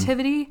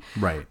activity.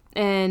 Right.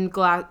 And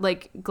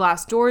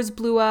glass doors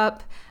blew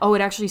up. Oh,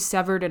 it actually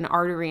severed an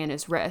artery in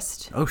his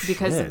wrist. Oh, shit.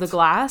 Because of the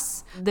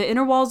glass. The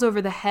inner walls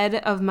over the head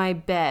of my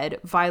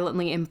bed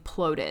violently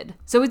imploded.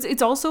 So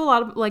it's also a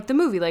lot of like the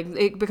movie. Like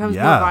it becomes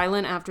more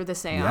violent after the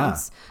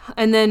seance. Yeah.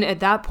 And then at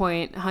that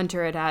point,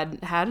 Hunter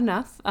had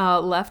enough,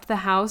 left the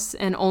house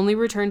and only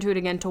returned to it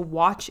again to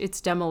watch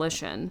its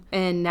demolition.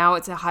 And now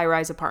it's a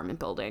high-rise apartment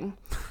building.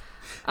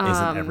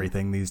 Isn't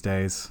everything these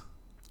days?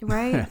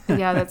 Right?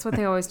 Yeah, that's what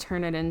they always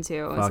turn it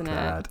into, isn't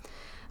that.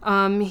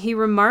 it? He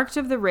remarked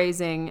of the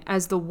raising,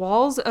 as the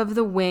walls of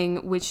the wing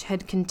which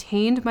had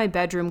contained my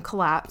bedroom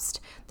collapsed,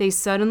 they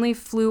suddenly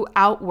flew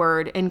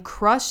outward and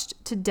crushed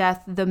to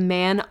death the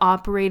man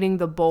operating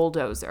the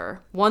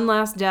bulldozer. One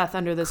last death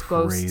under this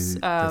ghost's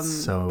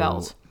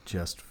belt.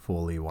 Just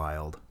fully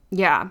wild.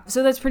 Yeah,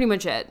 so that's pretty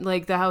much it.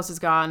 Like the house is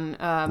gone.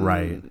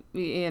 Right.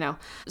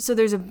 So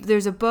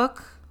there's a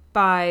book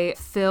by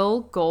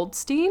Phil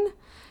Goldstein.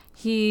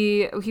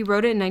 He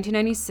wrote it in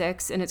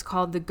 1996, and it's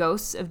called The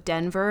Ghosts of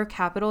Denver,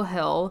 Capitol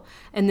Hill.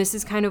 And this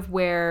is kind of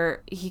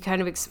where he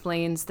kind of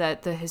explains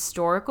that the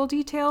historical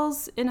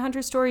details in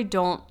Hunter's story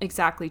don't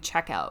exactly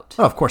check out.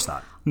 Oh, of course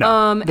not.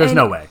 No, there's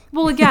no way.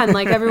 Well, again,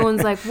 like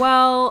everyone's like,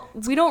 well,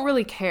 we don't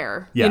really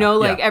care. Yeah,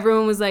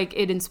 everyone was like,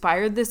 it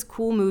inspired this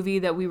cool movie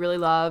that we really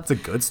loved. It's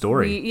a good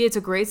story. It's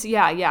a great, He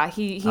I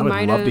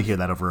would love to hear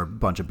that over a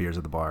bunch of beers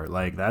at the bar.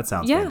 Like that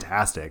sounds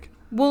fantastic.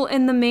 Well,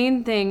 and the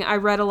main thing, I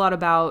read a lot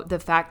about the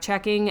fact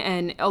checking,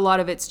 and a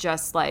lot of it's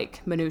just like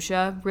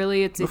minutia.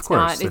 Really, it's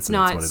not super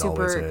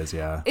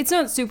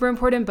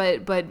important.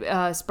 But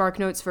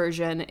SparkNotes'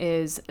 version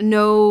is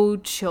no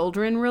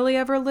children really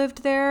ever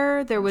lived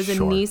there. There was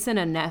a niece and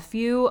a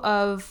nephew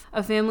of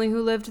a family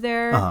who lived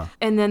there,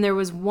 and then there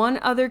was one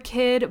other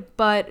kid.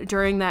 But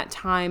during that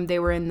time, they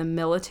were in the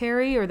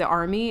military or the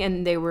army,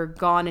 and they were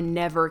gone and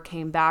never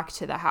came back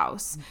to the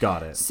house.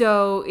 Got it.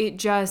 So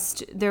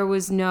there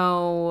was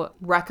no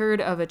record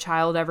of a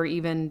child ever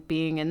even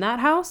being in that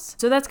house.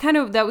 So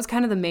that was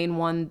kind of the main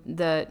one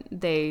that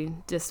they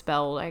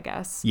dispelled, I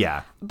guess.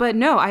 Yeah. But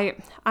no,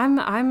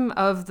 I'm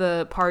of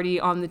the party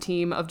on the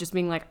team of just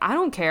being like, I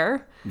don't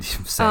care.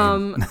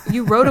 Same.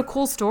 You wrote a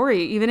cool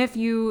story, even if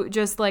you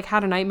just like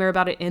had a nightmare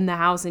about it in the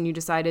house and you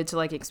decided to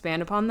like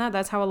expand upon that.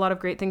 That's how a lot of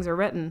great things are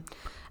written.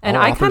 And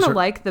All I kind authors of are-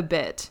 like the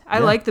bit. I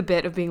Yeah. like the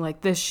bit of being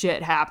like, this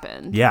shit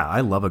happened. Yeah,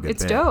 I love a good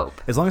It's bit.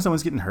 dope. As long as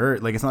someone's getting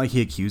hurt, like it's not like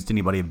he accused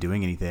anybody of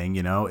doing anything,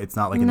 you know? It's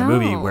not like in the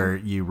movie No. where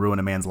you ruin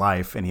a man's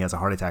life and he has a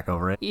heart attack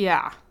over it,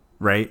 Yeah,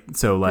 right?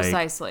 So like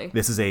precisely.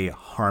 this is a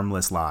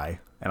harmless lie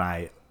and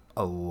I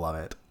love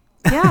it.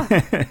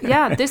 Yeah.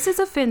 Yeah. This is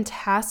a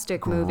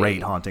fantastic movie.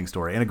 Great haunting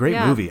story and a great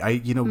Yeah. movie.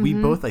 We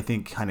both, I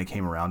think, kind of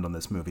came around on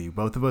this movie.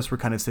 Both of us were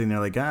kind of sitting there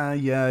like,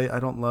 yeah, I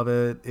don't love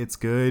it. It's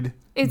good.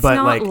 It's but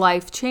not like,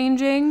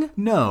 life-changing,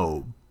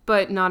 no.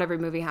 but not every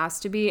movie has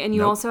to be. And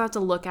you Nope. also have to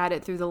look at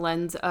it through the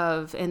lens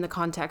of, in the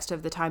context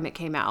of the time it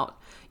came out.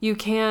 You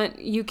can't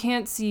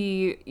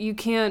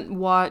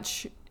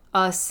watch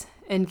Us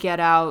and Get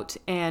Out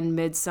and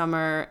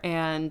Midsummer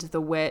and The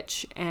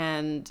Witch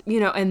and,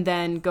 and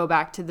then go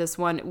back to this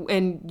one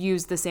and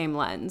use the same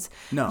lens.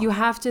 No. You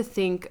have to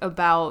think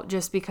about,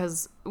 just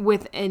because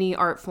with any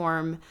art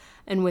form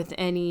and with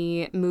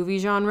any movie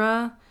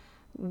genre,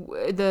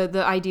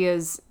 the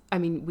ideas, I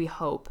mean, we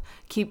hope,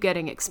 keep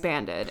getting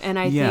expanded. And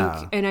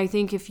I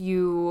think if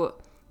you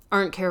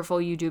aren't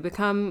careful, you do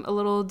become a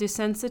little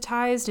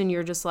desensitized and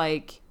you're just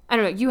like, I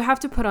don't know, you have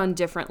to put on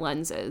different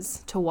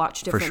lenses to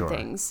watch different sure.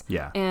 things.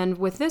 Yeah. And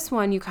with this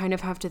one, you kind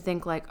of have to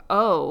think like,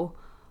 oh,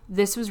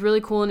 this was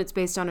really cool and it's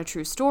based on a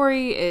true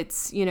story.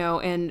 It's,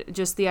 and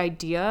just the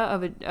idea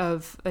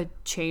of a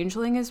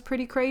changeling is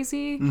pretty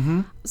crazy.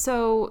 Mm-hmm.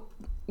 So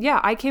yeah,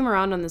 I came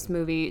around on this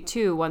movie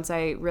too once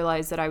I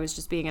realized that I was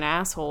just being an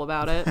asshole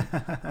about it.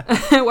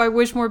 I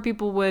wish more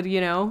people would,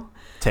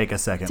 Take a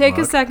second. Take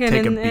a look, second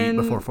Take a and- beat and-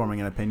 before forming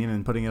an opinion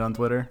and putting it on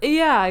Twitter.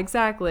 Yeah,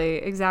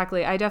 exactly.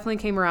 I definitely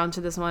came around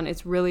to this one.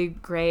 It's really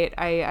great.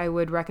 I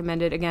would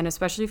recommend it again,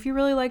 especially if you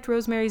really liked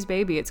Rosemary's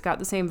Baby. It's got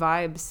the same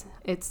vibes.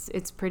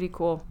 It's pretty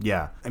cool.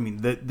 Yeah. I mean,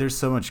 there's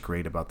so much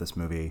great about this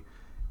movie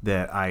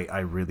that I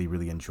really,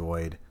 really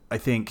enjoyed. I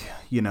think,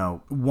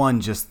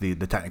 one, just the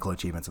technical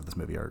achievements of this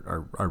movie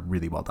are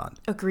really well done.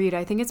 Agreed.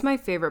 I think it's my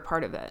favorite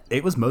part of it.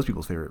 It was most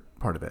people's favorite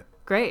part of it.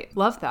 Great.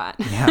 Love that.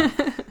 Yeah.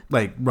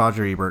 Like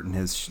Roger Ebert and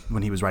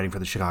when he was writing for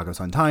the Chicago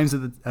Sun-Times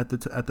at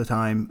the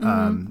time,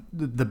 Mm-hmm.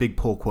 the big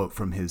pull quote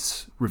from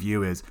his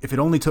review is, "If it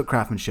only took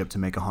craftsmanship to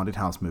make a haunted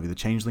house movie, The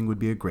Changeling would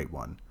be a great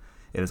one.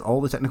 It has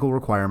all the technical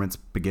requirements,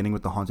 beginning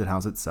with the haunted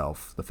house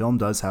itself. The film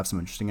does have some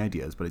interesting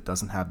ideas, but it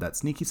doesn't have that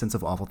sneaky sense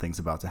of awful things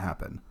about to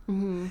happen."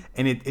 Mm-hmm.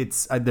 And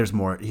it's there's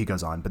more, he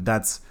goes on, but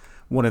that's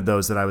one of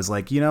those that I was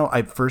like,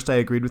 I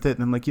agreed with it,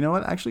 and I'm like, you know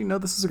what? Actually, no,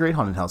 this is a great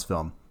haunted house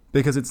film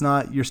because it's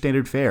not your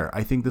standard fare.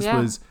 I think this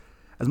was,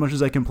 as much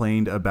as I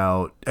complained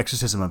about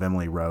Exorcism of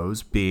Emily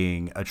Rose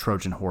being a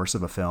Trojan horse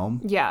of a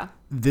film, Yeah.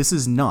 this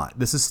is not.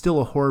 This is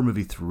still a horror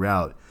movie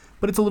throughout,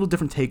 but it's a little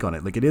different take on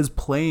it. Like, it is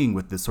playing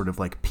with this sort of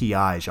like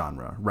PI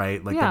genre,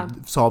 right? Like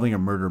solving a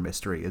murder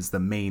mystery is the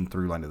main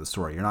through line of the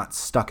story. You're not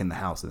stuck in the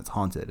house and it's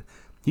haunted.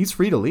 He's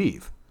free to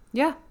leave,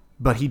 Yeah.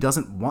 but he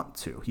doesn't want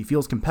to. He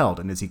feels compelled.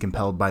 And is he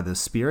compelled by the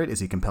spirit? Is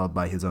he compelled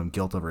by his own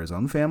guilt over his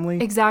own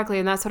family? Exactly.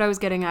 And that's what I was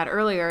getting at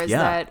earlier is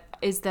Yeah. that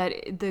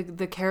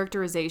the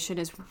characterization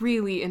is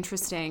really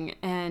interesting.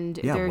 And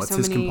Yeah, there's what's so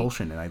his many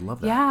compulsion? And I love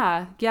that.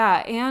 Yeah, yeah.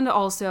 And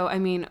also, I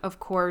mean, of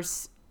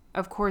course,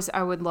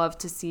 I would love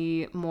to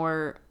see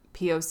more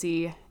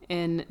POC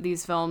in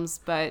these films,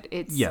 but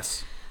it's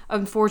Yes.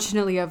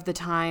 unfortunately of the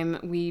time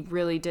we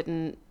really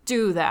didn't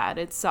do that.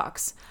 It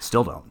sucks.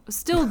 Still don't.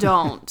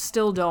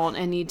 Still don't,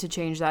 and need to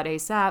change that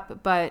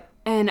ASAP.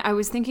 And I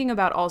was thinking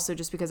about also,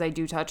 just because I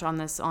do touch on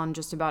this on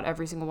just about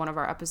every single one of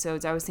our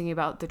episodes, I was thinking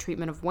about the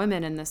treatment of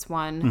women in this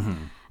one. Mm-hmm.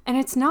 And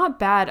it's not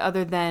bad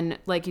other than,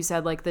 like you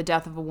said, like the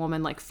death of a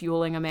woman, like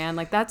fueling a man.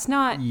 Like that's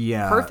not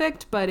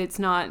perfect, but it's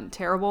not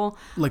terrible.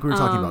 Like we were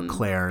talking about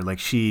Claire, like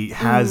she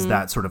has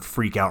that sort of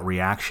freak out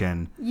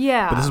reaction.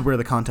 Yeah. But this is where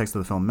the context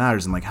of the film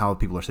matters and like how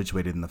people are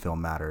situated in the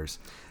film matters.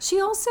 She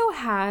also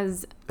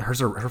has...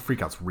 Her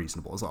freak out's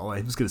reasonable is all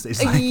I was going to say.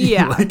 It's like,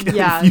 Yeah, like,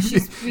 yeah,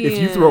 If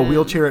you throw a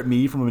wheelchair at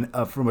me from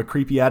a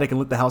creepy attic and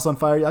lit the house on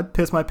fire, I'd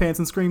piss my pants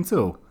and scream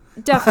too.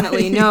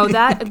 Definitely. No,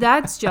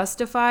 that's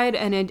justified,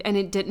 and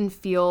it didn't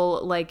feel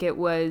like it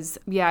was,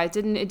 it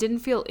didn't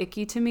feel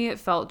icky to me. It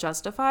felt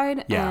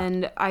justified. Yeah.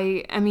 And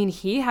I mean,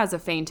 he has a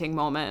fainting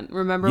moment.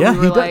 Remember Yeah, we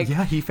were he like, does.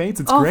 Yeah, he faints.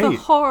 It's oh, great. the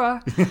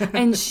horror.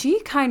 And she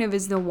kind of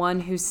is the one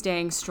who's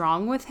staying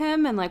strong with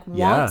him and like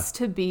wants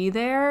to be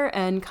there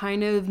and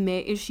kind of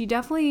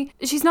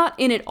she's not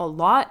in it a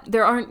lot.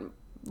 There aren't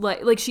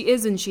like she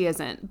is and she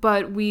isn't,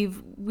 but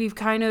we've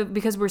kind of,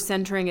 because we're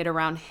centering it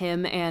around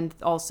him and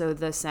also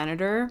the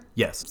senator.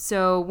 Yes.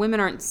 So women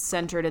aren't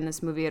centered in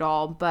this movie at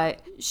all,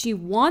 but she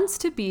wants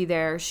to be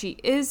there. She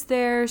is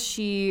there.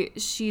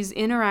 She's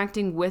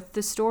interacting with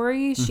the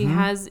story.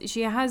 Mm-hmm.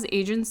 She has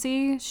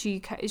agency.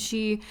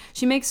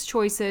 She makes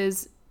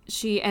choices.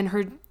 And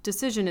her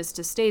decision is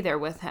to stay there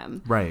with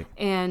him. Right.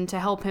 And to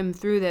help him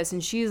through this.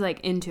 And she's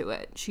like into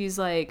it. She's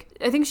like,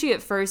 I think she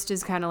at first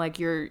is kind of like,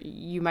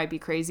 you might be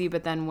crazy.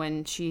 But then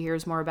when she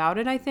hears more about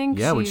it, I think.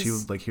 Yeah, when she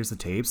like hears the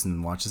tapes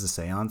and watches the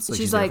seance. Like,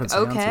 she's there like, for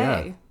the seance,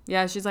 okay.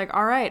 Yeah, she's like,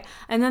 all right.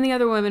 And then the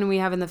other women we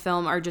have in the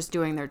film are just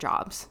doing their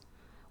jobs.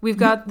 We've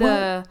got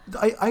the...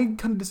 Well, I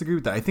kind of disagree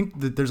with that. I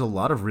think that there's a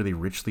lot of really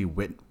richly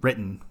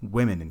written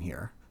women in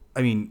here.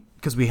 I mean,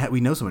 because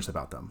we know so much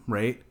about them,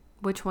 right?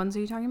 Which ones are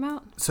you talking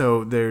about?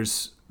 So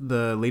there's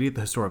the lady at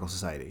the Historical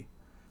Society,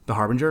 the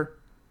Harbinger.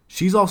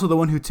 She's also the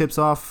one who tips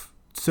off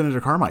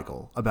Senator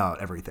Carmichael about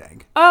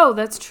everything. Oh,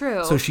 that's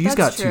true. So she's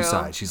got two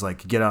sides. She's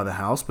like, get out of the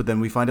house, but then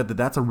we find out that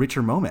that's a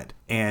richer moment,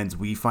 and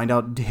we find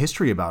out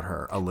history about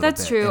her a little bit.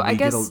 That's true. And we I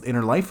guess get an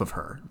inner life of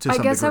her to some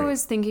I guess degree. I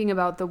was thinking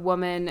about the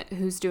woman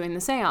who's doing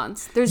the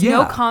seance. There's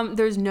Yeah.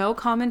 there's no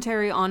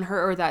commentary on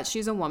her or that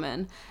she's a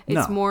woman.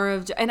 It's No. more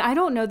of, and I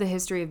don't know the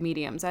history of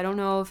mediums. I don't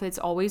know if it's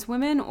always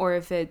women or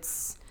if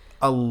it's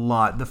a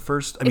lot. The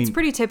first, I mean, it's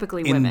pretty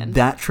typically in women.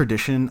 that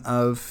tradition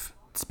of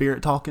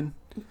spirit talking.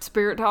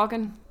 Spirit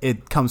talking.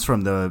 It comes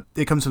from the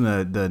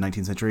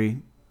 19th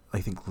century.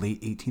 I think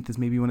late 18th is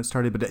maybe when it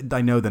started, but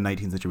I know the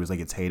 19th century was like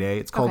its heyday.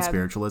 It's called Okay.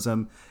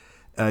 spiritualism.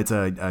 It's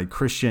a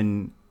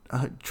Christian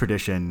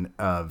tradition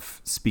of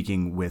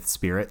speaking with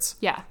spirits.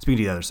 Yeah. Speaking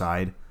to the other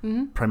side.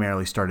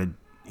 Primarily started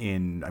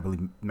in, I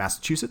believe,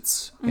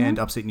 Massachusetts and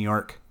upstate New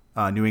York.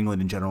 New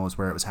England in general is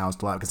where it was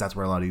housed a lot because that's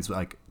where a lot of these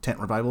like tent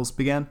revivals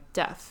began.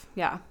 Death.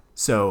 Yeah.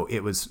 So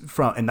it was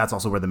from, and that's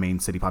also where the main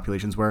city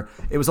populations were.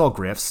 It was all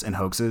grifts and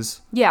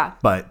hoaxes. Yeah.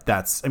 But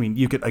that's, I mean,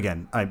 you could,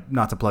 again,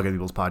 not to plug other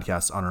people's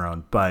podcasts on our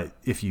own, but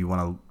if you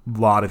want a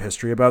lot of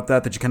history about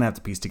that you kind of have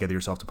to piece together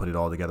yourself to put it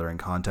all together in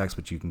context,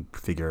 but you can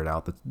figure it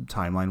out the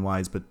timeline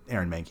wise. But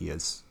Aaron Mahnke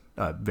is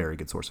a very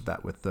good source of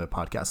that with the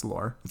podcast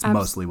lore. It's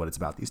mostly what it's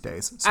about these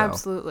days. So.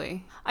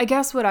 Absolutely. I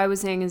guess what I was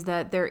saying is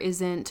that there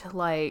isn't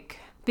like,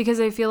 because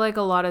I feel like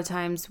a lot of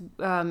times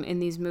in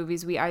these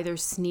movies, we either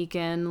sneak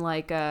in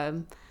like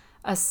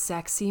a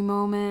sexy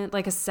moment,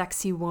 like a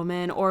sexy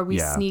woman, or we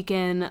sneak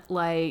in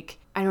like,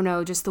 I don't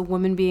know, just the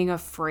woman being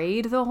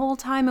afraid the whole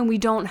time, and we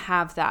don't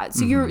have that.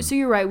 So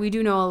you're right. We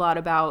do know a lot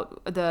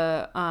about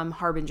the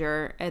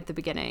Harbinger at the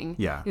beginning.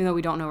 Yeah. Even though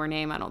we don't know her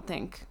name, I don't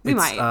think we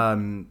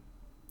might.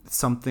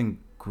 Something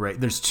gray.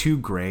 There's two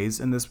Grays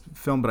in this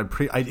film, but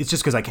it's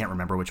just because I can't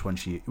remember which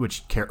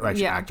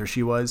actor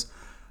she was.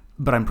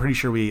 But I'm pretty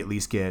sure we at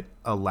least get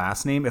a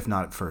last name, if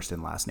not first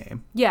and last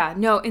name. Yeah.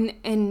 No.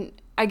 And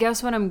I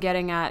guess what I'm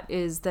getting at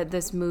is that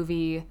this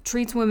movie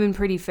treats women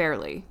pretty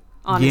fairly,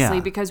 honestly,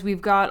 Yeah. because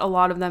we've got a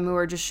lot of them who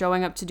are just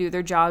showing up to do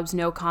their jobs,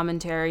 no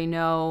commentary,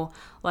 no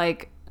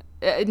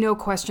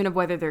question of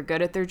whether they're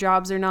good at their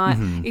jobs or not.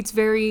 Mm-hmm. It's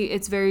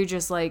very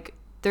just like,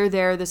 they're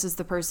there, this is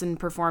the person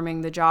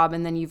performing the job,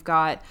 and then you've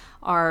got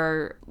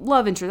our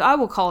love interest. I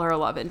will call her a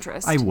love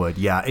interest. I would,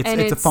 yeah.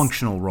 It's a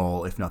functional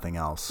role, if nothing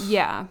else.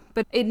 Yeah,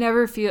 but it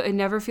never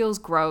feels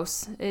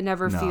gross. It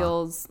never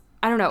feels,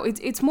 I don't know.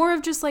 It's more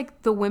of just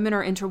like the women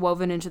are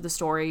interwoven into the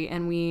story,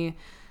 and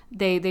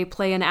they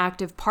play an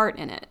active part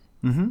in it.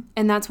 Mm-hmm.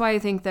 And that's why I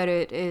think that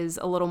it is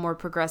a little more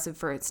progressive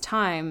for its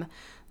time,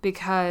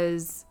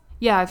 because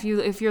yeah,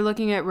 if you're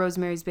looking at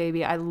Rosemary's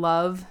Baby, I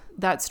love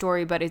that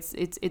story, but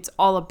it's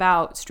all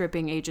about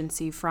stripping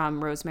agency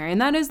from Rosemary, and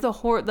that is the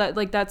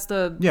that's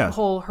the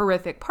whole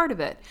horrific part of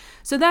it.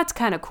 So that's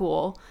kind of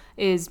cool,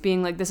 is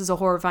being like, this is a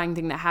horrifying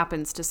thing that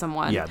happens to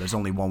someone. Yeah, there's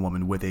only one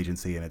woman with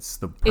agency, and it's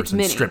the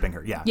person stripping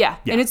her. Yeah,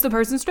 and it's the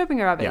person stripping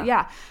her of it.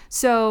 Yeah.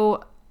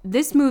 So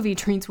this movie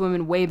treats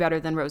women way better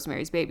than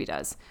Rosemary's Baby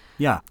does.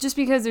 Yeah. Just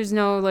because there's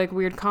no like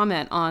weird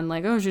comment on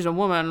like, oh, she's a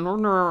woman.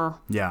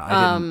 Yeah,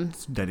 I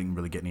didn't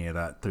really get any of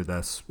that through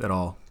this at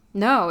all.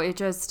 No,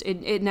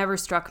 it never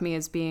struck me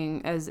as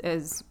being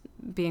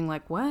being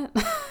like, what?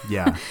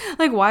 Yeah.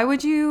 Like, why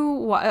would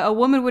you? A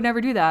woman would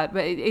never do that.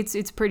 But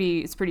it's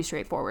pretty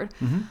straightforward.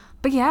 Mm-hmm.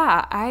 But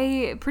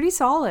yeah, pretty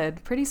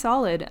solid.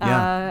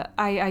 Yeah.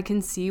 I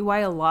can see why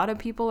a lot of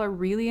people are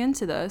really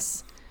into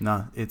this.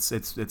 No, it's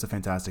a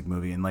fantastic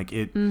movie, and like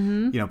it,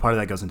 you know, part of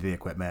that goes into the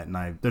equipment.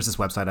 And there's this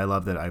website I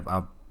love that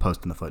I'll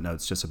post in the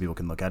footnotes just so people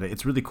can look at it.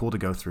 It's really cool to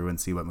go through and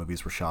see what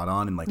movies were shot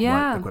on, and like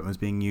what equipment was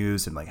being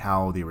used, and like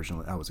how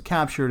was it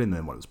captured, and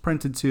then what it was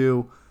printed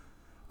to.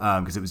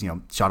 Because it was, you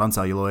know, shot on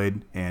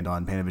celluloid and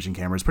on Panavision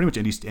cameras, pretty much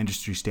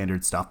industry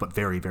standard stuff, but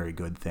very, very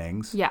good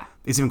things. Yeah,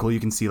 it's even cool. You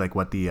can see like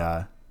what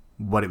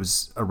it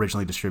was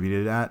originally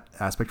distributed at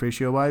aspect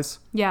ratio wise.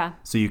 Yeah.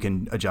 So you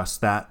can adjust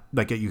that.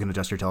 Like you can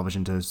adjust your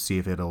television to see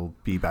if it'll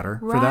be better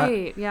for that.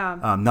 Right.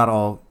 Yeah. Not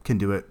all can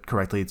do it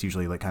correctly. It's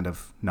usually like kind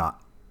of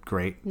not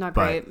great. Not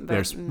but great. But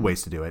there's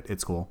ways to do it.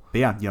 It's cool. But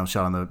yeah, you know,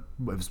 shot on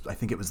I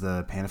think it was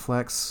the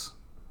Panaflex.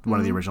 One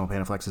of the original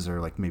Panaflexes,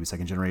 or like maybe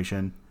second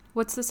generation.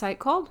 What's the site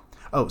called?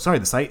 Oh, sorry.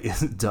 The site is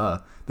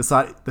The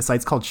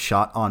site's called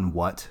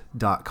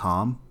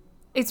shotonwhat.com.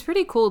 It's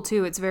pretty cool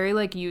too. It's very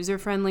like user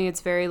friendly.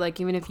 It's very like,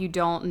 even if you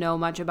don't know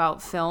much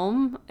about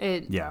film,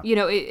 it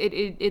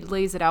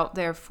lays it out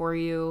there for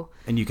you.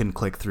 And you can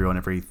click through on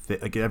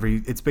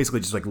it's basically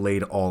just like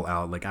laid all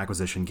out, like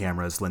acquisition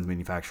cameras, lens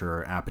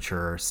manufacturer,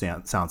 aperture,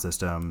 sound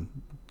system,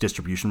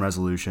 distribution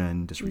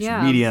resolution,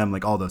 distribution medium,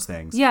 like all those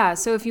things. Yeah.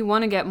 So if you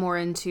want to get more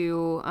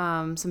into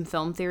some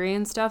film theory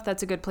and stuff,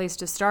 that's a good place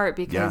to start,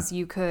 because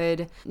you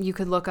could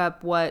look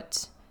up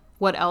what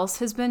what else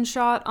has been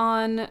shot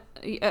on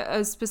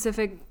a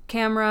specific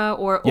camera,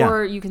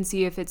 or you can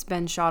see if it's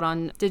been shot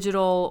on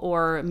digital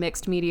or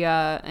mixed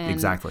media, and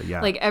exactly, yeah,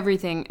 like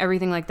everything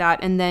like that.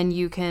 And then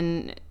you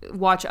can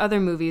watch other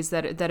movies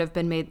that have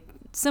been made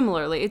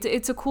similarly.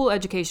 It's a cool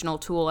educational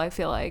tool, I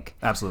feel like.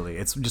 Absolutely.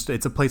 It's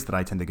a place that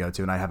I tend to go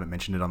to, and I haven't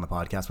mentioned it on the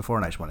podcast before,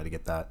 and I just wanted to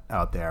get that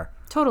out there.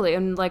 Totally.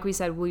 And like we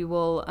said, we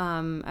will,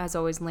 as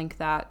always, link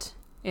that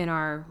in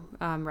our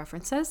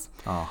references.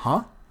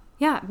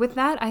 Yeah, with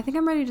that, I think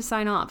I'm ready to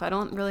sign off. I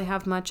don't really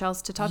have much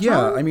else to touch on.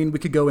 Yeah, I mean, we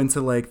could go into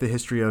like the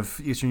history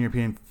of Eastern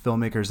European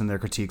filmmakers and their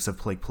critiques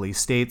of like police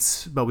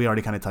states, but we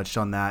already kind of touched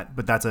on that.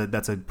 But that's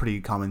a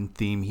pretty common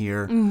theme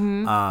here.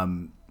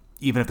 Mm-hmm.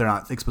 Even if they're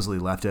not explicitly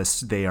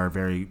leftists, they are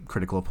very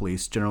critical of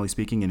police, generally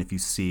speaking. And if you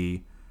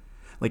see,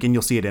 like, and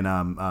you'll see it in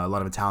a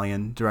lot of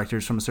Italian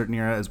directors from a certain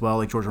era as well,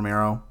 like George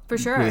Romero. For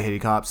sure. Really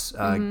hated cops,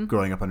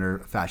 growing up under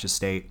a fascist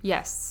state.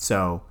 Yes.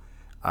 So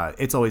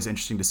it's always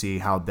interesting to see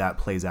how that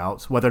plays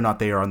out. Whether or not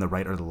they are on the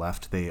right or the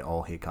left, they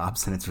all hate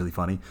cops, and it's really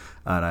funny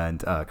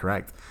and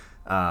correct.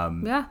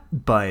 Yeah.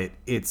 But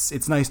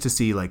it's nice to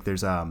see, like,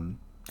 there's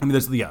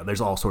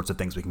there's all sorts of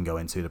things we can go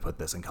into to put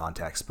this in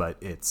context,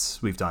 but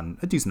we've done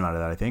a decent amount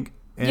of that, I think.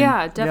 And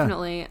yeah,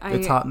 definitely. Yeah,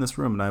 it's hot in this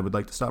room, and I would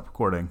like to stop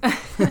recording.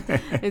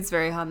 It's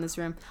very hot in this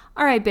room.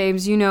 All right,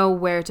 babes, you know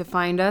where to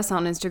find us.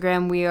 On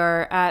Instagram, we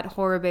are at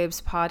Horror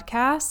Babes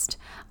Podcast.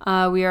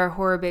 We are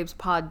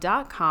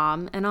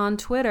horrorbabespod.com, and on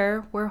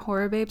Twitter, we're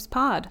Horror Babes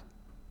Pod.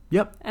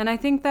 Yep. And I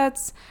think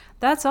that's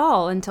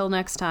all. Until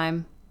next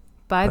time.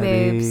 Bye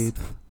babes.